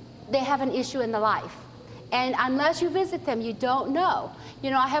they have an issue in their life. And unless you visit them, you don't know.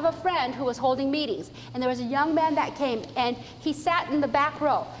 I have a friend who was holding meetings, and there was a young man that came, and he sat in the back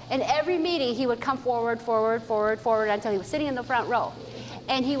row. And every meeting, he would come forward until he was sitting in the front row.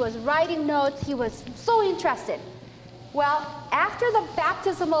 And he was writing notes. He was so interested. Well, after the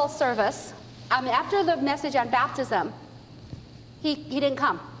baptismal service, after the message on baptism, he didn't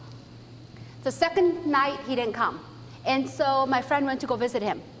come. The second night, he didn't come. And so my friend went to go visit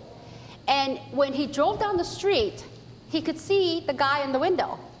him. And when he drove down the street, he could see the guy in the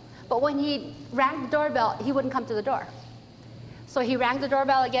window. But when he rang the doorbell, he wouldn't come to the door. So he rang the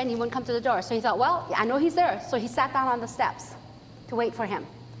doorbell again, he wouldn't come to the door. So he thought, well, I know he's there. So he sat down on the steps to wait for him.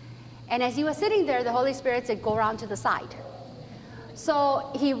 And as he was sitting there, the Holy Spirit said, go around to the side.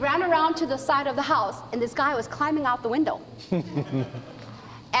 So he ran around to the side of the house, and this guy was climbing out the window.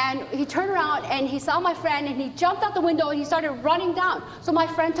 And he turned around, and he saw my friend, and he jumped out the window, and he started running down. So my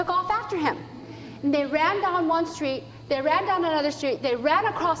friend took off after him. And they ran down one street, they ran down another street, they ran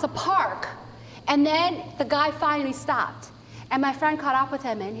across a park, and then the guy finally stopped. And my friend caught up with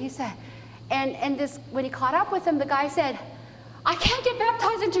him, and he said, when he caught up with him, the guy said, I can't get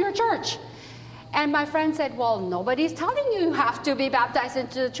baptized into your church. And my friend said, well, nobody's telling you have to be baptized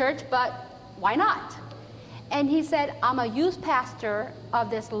into the church, but why not? And he said, I'm a youth pastor of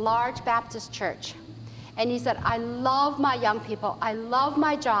this large Baptist church. And he said, I love my young people. I love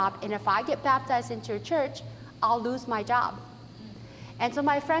my job. And if I get baptized into your church, I'll lose my job. And so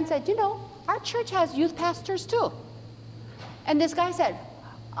my friend said, you know, our church has youth pastors too. And this guy said,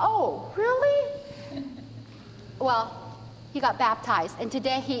 oh, really? Well, he got baptized. And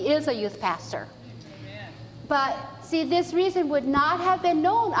today he is a youth pastor. Amen. But see, this reason would not have been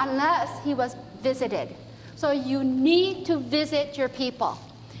known unless he was visited. So you need to visit your people.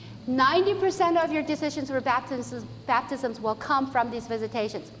 90% of your decisions for baptisms will come from these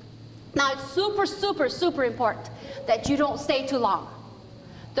visitations. Now, it's super, super, super important that you don't stay too long.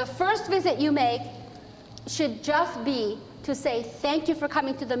 The first visit you make should just be to say thank you for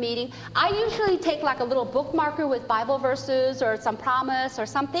coming to the meeting. I usually take like a little bookmarker with Bible verses or some promise or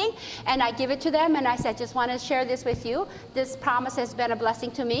something, and I give it to them, and I said, just want to share this with you. This promise has been a blessing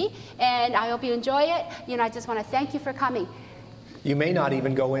to me, and I hope you enjoy it. You know, I just want to thank you for coming. You may not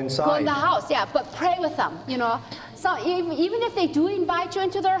even go inside. Go in the house, yeah, but pray with them, you know. So even if they do invite you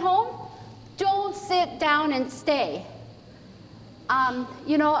into their home, don't sit down and stay.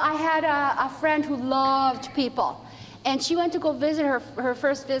 You know, I had a friend who loved people, and she went to go visit her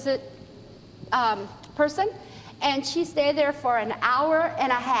first visit person, and she stayed there for an hour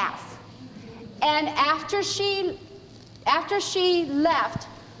and a half. And after she left,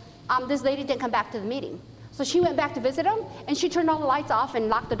 this lady didn't come back to the meeting. So she went back to visit him, and she turned all the lights off and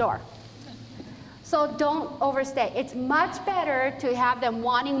locked the door. So don't overstay. It's much better to have them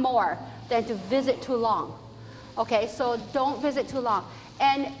wanting more than to visit too long. Okay, so don't visit too long.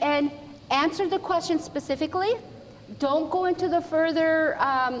 And answer the question specifically. Don't go into the further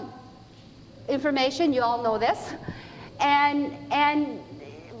information. You all know this. And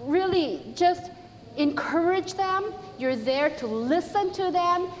really just encourage them. You're there to listen to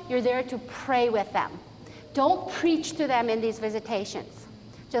them. You're there to pray with them. Don't preach to them in these visitations.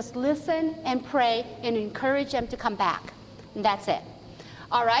 Just listen and pray and encourage them to come back. And that's it.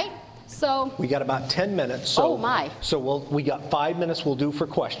 All right? So we got about 10 minutes. So, oh my. So we got 5 minutes we'll do for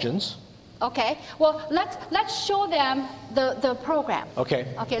questions. Okay. Well, let's show them the program.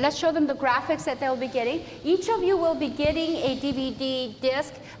 Okay. Okay, let's show them the graphics that they'll be getting. Each of you will be getting a DVD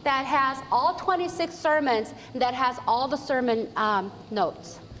disc that has all 26 sermons, that has all the sermon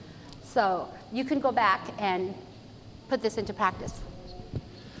notes. So you can go back and put this into practice.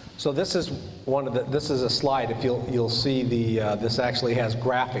 So this is this is a slide. If you'll see this actually has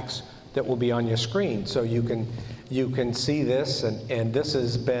graphics that will be on your screen, so you can see this, and this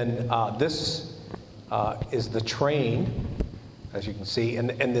has been this is the train, as you can see, and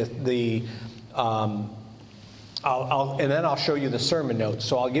then I'll show you the sermon notes.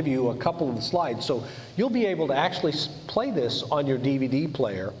 So I'll give you a couple of the slides, so you'll be able to actually play this on your DVD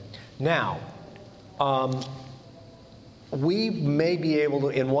player. Now, we may be able to,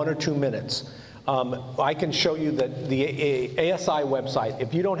 in 1 or 2 minutes, I can show you that the ASI website.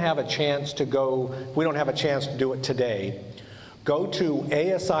 If you don't have a chance to go, if we don't have a chance to do it today, go to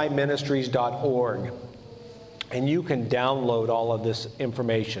asiministries.org, and you can download all of this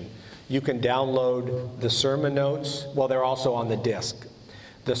information. You can download the sermon notes. Well, they're also on the disc.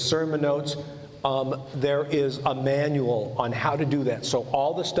 The sermon notes. There is a manual on how to do that. So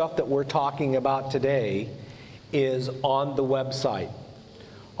all the stuff that we're talking about today is on the website.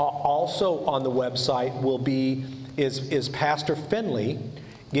 Also on the website is Pastor Finley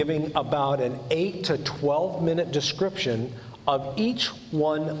giving about an 8 to 12 minute description of each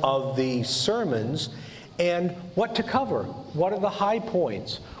one of the sermons and what to cover. What are the high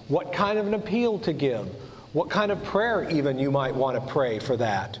points? What kind of an appeal to give? What kind of prayer even you might want to pray for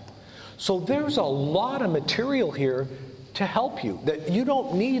that? So there's a lot of material here to help you, that you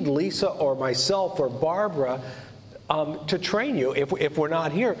don't need Leasa or myself or Barbara to train you. If we're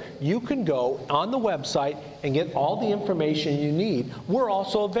not here, you can go on the website and get all the information you need. We're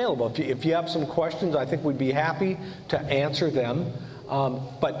also available. If you have some questions, I think we'd be happy to answer them.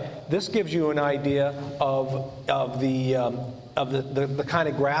 But this gives you an idea of the kind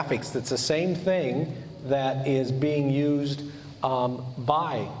of graphics. That's the same thing that is being used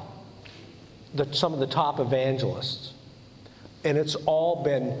by some of the top evangelists. And it's all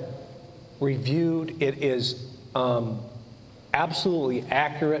been reviewed. It is absolutely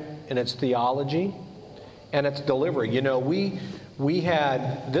accurate in its theology and its delivery. You know, we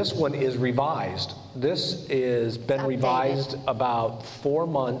had, this one is revised. This is been revised about 4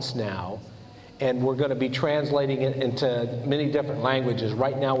 months now, and we're going to be translating it into many different languages.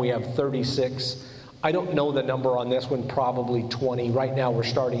 Right now we have 36 I don't know the number on this one, probably 20. Right now we're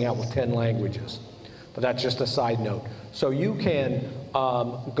starting out with 10 languages. But that's just a side note. So you can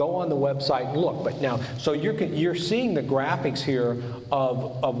go on the website and look. But now, so you're seeing the graphics here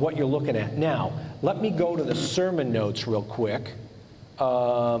of what you're looking at. Now, let me go to the sermon notes real quick.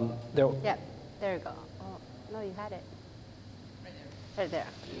 Yep, there you go. Oh, no, you had it. Right there.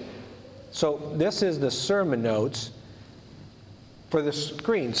 So this is the sermon notes for the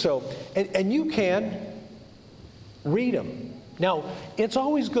screen. So, and you can read them. Now, it's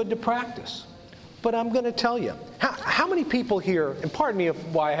always good to practice. But I'm going to tell you, how many people here, and pardon me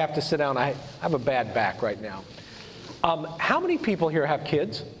why I have to sit down, I have a bad back right now. How many people here have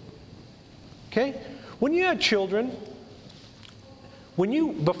kids? Okay? When you had children,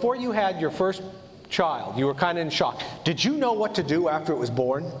 before you had your first child, you were kind of in shock. Did you know what to do after it was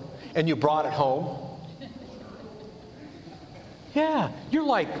born and you brought it home? Yeah, you're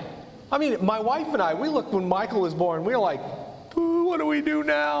like, I mean, my wife and I, we looked when Michael was born, we were like, what do we do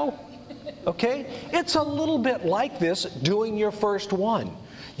now? Okay? It's a little bit like this doing your first one.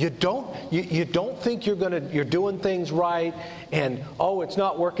 You don't think you're doing things right, and oh, it's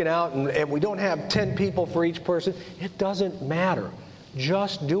not working out, and we don't have 10 people for each person. It doesn't matter.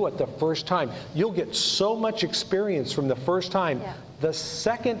 Just do it the first time. You'll get so much experience from the first time. Yeah. The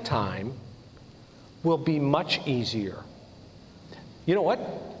second time will be much easier. You know what?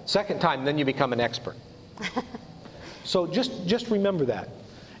 Second time, then you become an expert. So just remember that.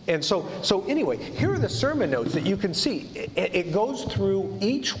 And so anyway, here are the sermon notes that you can see. It goes through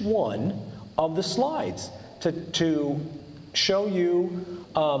each one of the slides to show you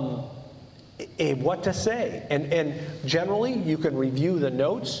what to say. And generally, you can review the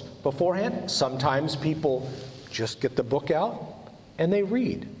notes beforehand. Sometimes people just get the book out and they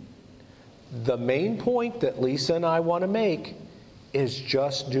read. The main point that Leasa and I want to make is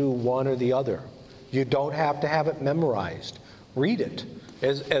just do one or the other. You don't have to have it memorized. Read it.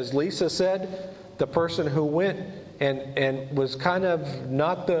 As Leasa said, the person who went and was kind of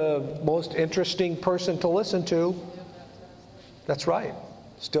not the most interesting person to listen to, that's right,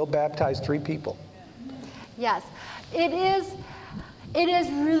 still baptized 3 people. Yes, it is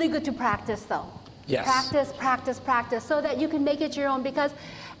really good to practice though. Yes. Practice, practice, practice, so that you can make it your own, because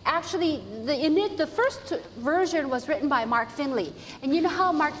actually, the first version was written by Mark Finley. And you know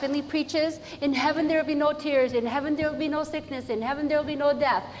how Mark Finley preaches? In heaven there will be no tears, in heaven there will be no sickness, in heaven there will be no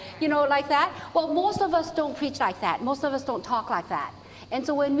death. You know, like that? Well, most of us don't preach like that. Most of us don't talk like that. And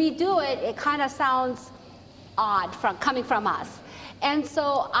so when we do it, it kind of sounds odd coming from us. And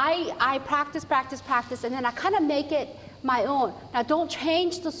so I practice, practice, practice, and then I kind of make it my own. Now, don't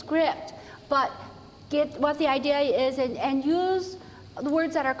change the script, but get what the idea is and use the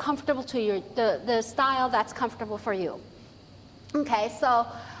words that are comfortable to you, the style that's comfortable for you. Okay, so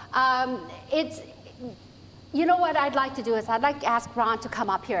you know what I'd like to do is I'd like to ask Ron to come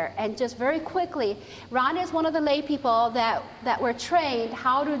up here and just very quickly. Ron is one of the lay people that were trained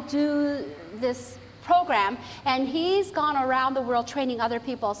how to do this program, and he's gone around the world training other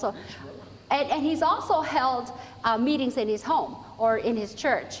people. So, and he's also held meetings in his home or in his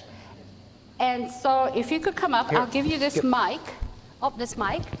church. And so if you could come up, I'll give you this mic. Oh, this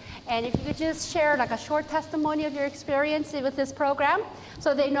mic, and if you could just share like a short testimony of your experience with this program,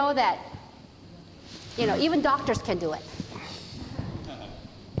 so they know that, you know, even doctors can do it.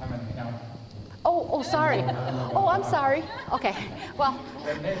 Oh, sorry. Oh, I'm sorry. Okay, well,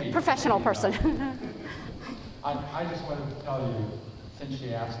 professional person. I just wanted to tell you, since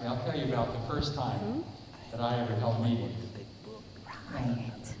she asked me, I'll tell you about the first time that I ever held meetings.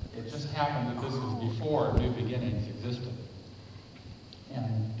 And it just happened that this was before New Beginnings existed.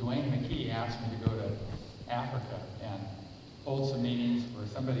 And Dwayne McKee asked me to go to Africa and hold some meetings where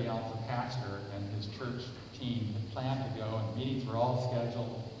somebody else, a pastor, and his church team had planned to go, and the meetings were all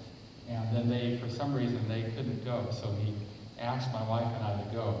scheduled. And then for some reason, they couldn't go. So he asked my wife and I to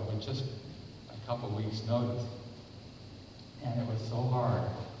go with just a couple weeks' notice. And it was so hard.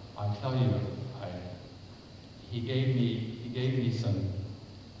 I tell you, he gave me some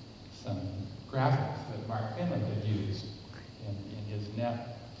graphics that Mark Finley had used in his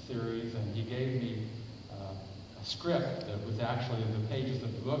net series, and he gave me a script that was actually the pages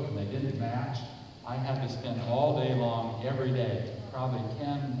of the book, and they didn't match. I had to spend all day long, every day, probably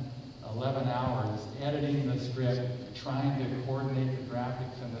 10, 11 hours editing the script, trying to coordinate the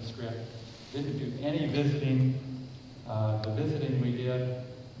graphics in the script. Didn't do any visiting. The visiting we did,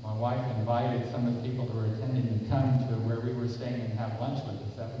 my wife invited some of the people who were attending to come to where we were staying and have lunch with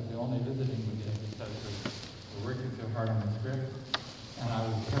us. That was the only visiting we did because we were working so hard on the script. And I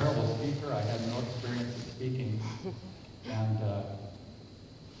was a terrible speaker. I had no experience in speaking. And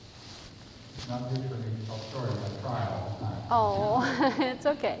not good for me to tell stories. I try all the time. Oh, it's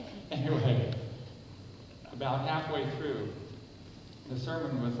okay. Anyway, about halfway through, the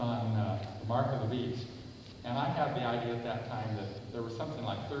sermon was on the mark of the beast. And I had the idea at that time that there was something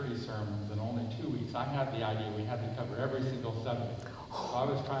like 30 sermons in only 2 weeks. I had the idea we had to cover every single subject. So I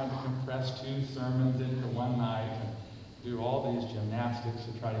was trying to compress 2 sermons into one night and do all these gymnastics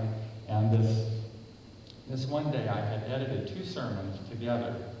to try to, and this one day I had edited 2 sermons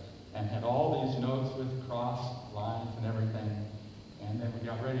together and had all these notes with cross lines and everything. And then we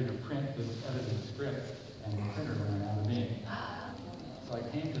got ready to print this edited script, and the printer ran out of ink. So I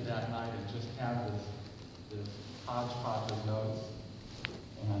came to that night and just had this hodgepodge of notes.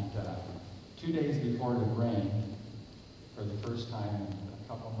 And 2 days before it rained for the first time in a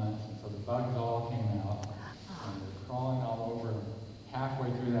couple months, and so the bugs all came out and were crawling all over.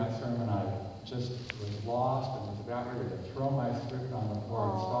 Halfway through that sermon, I just was lost and was about ready to throw my script on the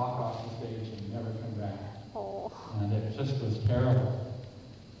floor and stalk off the stage and never come back. Oh. And it just was terrible.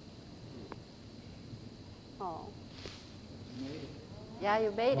 Oh. Yeah,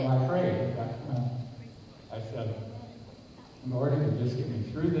 you made it. Well, I prayed. I said, Lord, if you just get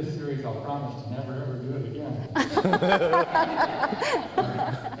me through this series, I'll promise to never, ever do it again.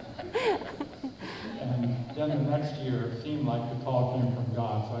 And then the next year, it seemed like the call came from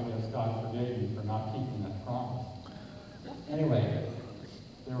God, so I guess God forgave me for not keeping that promise. Anyway,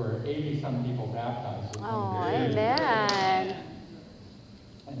 there were 80-some people baptized. Oh, amen.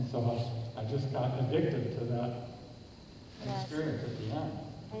 And so I just got addicted to that experience at the end.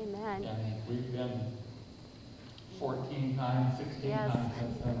 Amen. And we've been 14 times, 16 times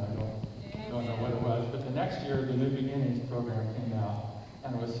since then. I don't know what it was. But the next year, the New Beginnings program came out,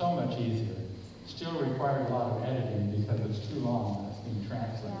 and it was so much easier. Still required a lot of editing because it's too long when it's being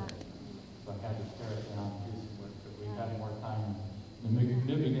translated. So I had to pare it down a piece of work, but we had more time. The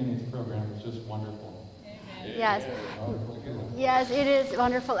New Beginnings program is just wonderful. Yes. Yes, it is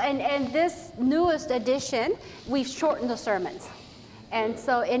wonderful. And this newest edition, we've shortened the sermons. And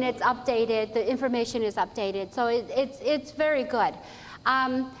so, and it's updated, the information is updated. So it's very good.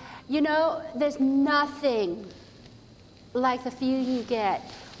 You know, there's nothing like the feeling you get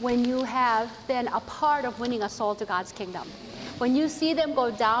when you have been a part of winning a soul to God's kingdom. When you see them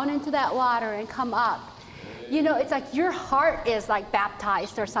go down into that water and come up, you know, it's like your heart is like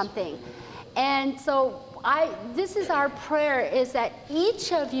baptized or something. And so this is our prayer, is that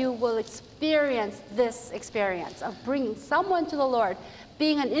each of you will experience this experience of bringing someone to the Lord,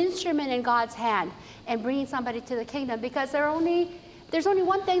 being an instrument in God's hand, and bringing somebody to the kingdom. Because there's only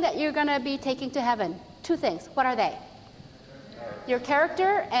one thing that you're going to be taking to heaven. 2 things. What are they? Your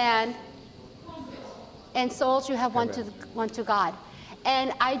character and souls you have won to God.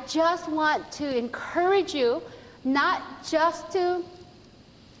 And I just want to encourage you not just to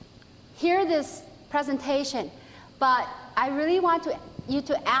hear this presentation, but I really want you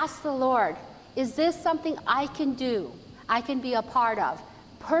to ask the Lord, is this something I can do, I can be a part of,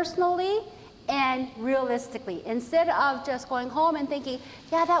 personally and realistically, instead of just going home and thinking,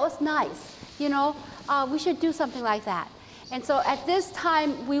 yeah, that was nice, you know, we should do something like that. And so at this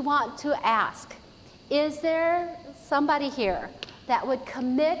time, we want to ask, is there somebody here that would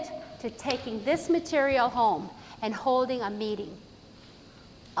commit to taking this material home and holding a meeting?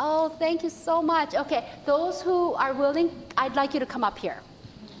 Oh, thank you so much. Okay, those who are willing, I'd like you to come up here.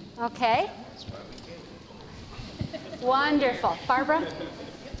 Okay? Wonderful. Barbara,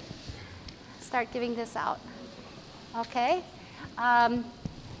 start giving this out. Okay?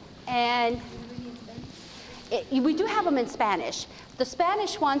 And we do have them in Spanish. The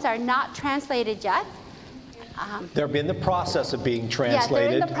Spanish ones are not translated yet. They're in the process of being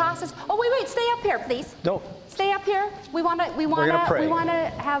translated. Yeah, they're in the process. Oh, wait, stay up here, please. No. Stay up here. We want to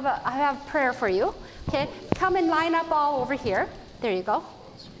have prayer for you. Okay, come and line up all over here. There you go.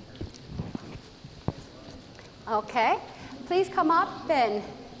 Okay, please come up and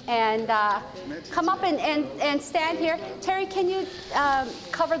come up and stand here. Terry, can you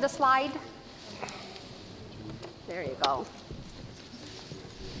cover the slide? There you go.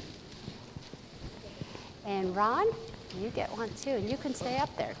 And Ron, you get one too, and you can stay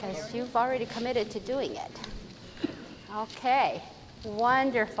up there because you've already committed to doing it. Okay,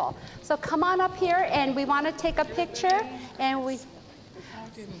 wonderful. So come on up here, and we want to take a picture, and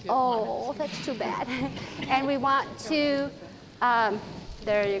oh, that's too bad. And we want to,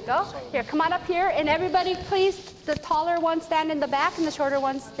 there you go. Here, come on up here, and everybody please, the taller ones stand in the back, and the shorter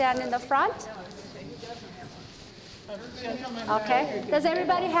ones stand in the front. Okay, does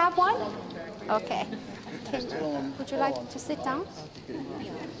everybody have one? Okay. Would you like to sit down?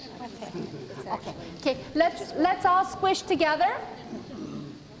 Okay. Okay. Okay. Let's all squish together.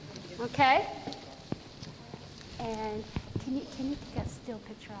 Okay? And can you take a still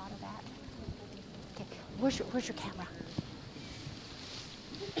picture out of that? Okay. Where's your camera?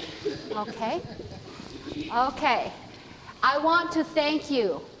 Okay. Okay. I want to thank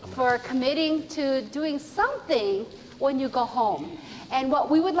you for committing to doing something when you go home. And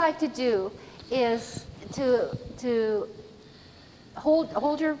what we would like to do is to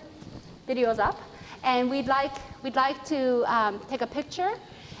hold your videos up, and we'd like to take a picture,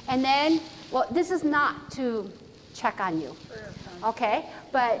 and then, well, this is not to check on you, okay?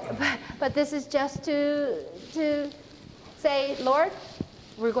 But this is just to say, Lord,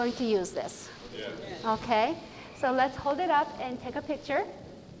 we're going to use this, okay? So let's hold it up and take a picture.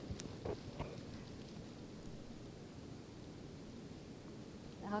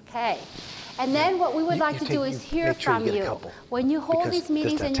 Okay. And then what we would like to do is hear from you. When you hold these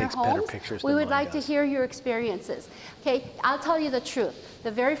meetings in your homes, we would like to hear your experiences. Okay, I'll tell you the truth.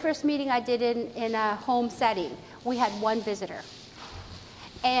 The very first meeting I did in a home setting, we had one visitor.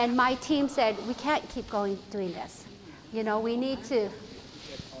 And my team said, we can't keep doing this. You know, we need to...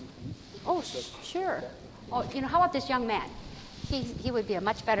 Oh, sure. Oh, you know, how about this young man? He would be a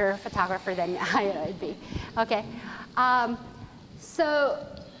much better photographer than I would be. Okay. So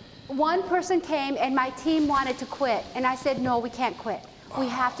one person came and my team wanted to quit. And I said, no, we can't quit. We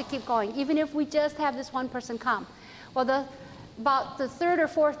have to keep going, even if we just have this one person come. Well, about the third or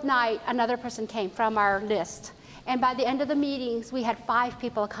fourth night, another person came from our list. And by the end of the meetings, we had 5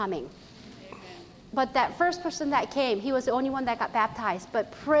 people coming. Amen. But that first person that came, he was the only one that got baptized.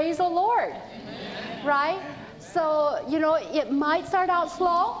 But praise the Lord. Amen. Right? So, you know, it might start out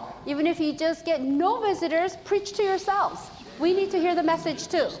slow. Even if you just get no visitors, preach to yourselves. We need to hear the message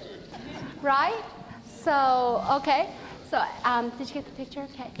too. Right? So, okay. So, did you get the picture?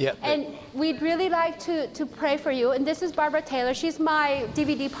 Okay. Yeah. And we'd really like to pray for you. And this is Barbara Taylor. She's my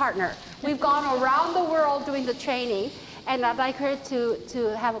DVD partner. We've gone around the world doing the training. And I'd like her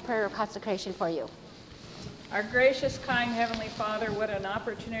to have a prayer of consecration for you. Our gracious, kind Heavenly Father, what an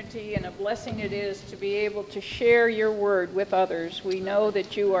opportunity and a blessing it is to be able to share your word with others. We know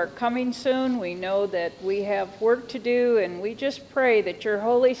that you are coming soon. We know that we have work to do, and we just pray that your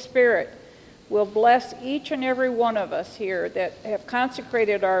Holy Spirit will bless each and every one of us here that have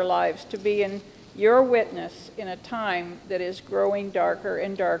consecrated our lives to be in your witness in a time that is growing darker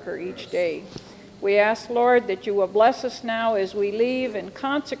and darker each day. We ask, Lord, that you will bless us now as we leave and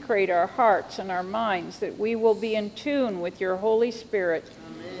consecrate our hearts and our minds, that we will be in tune with your Holy Spirit,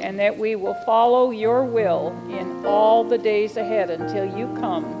 and that we will follow your will in all the days ahead until you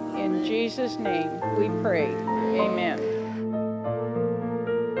come. In Jesus' name we pray. Amen.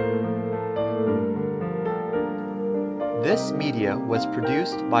 This media was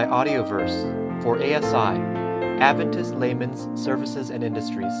produced by Audioverse for ASI, Adventist Layman's Services and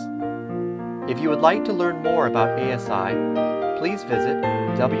Industries. If you would like to learn more about ASI, please visit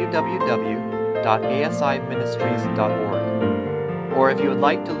www.asiministries.org. Or if you would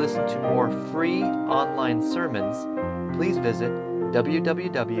like to listen to more free online sermons, please visit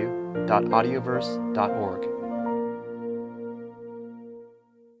www.audioverse.org.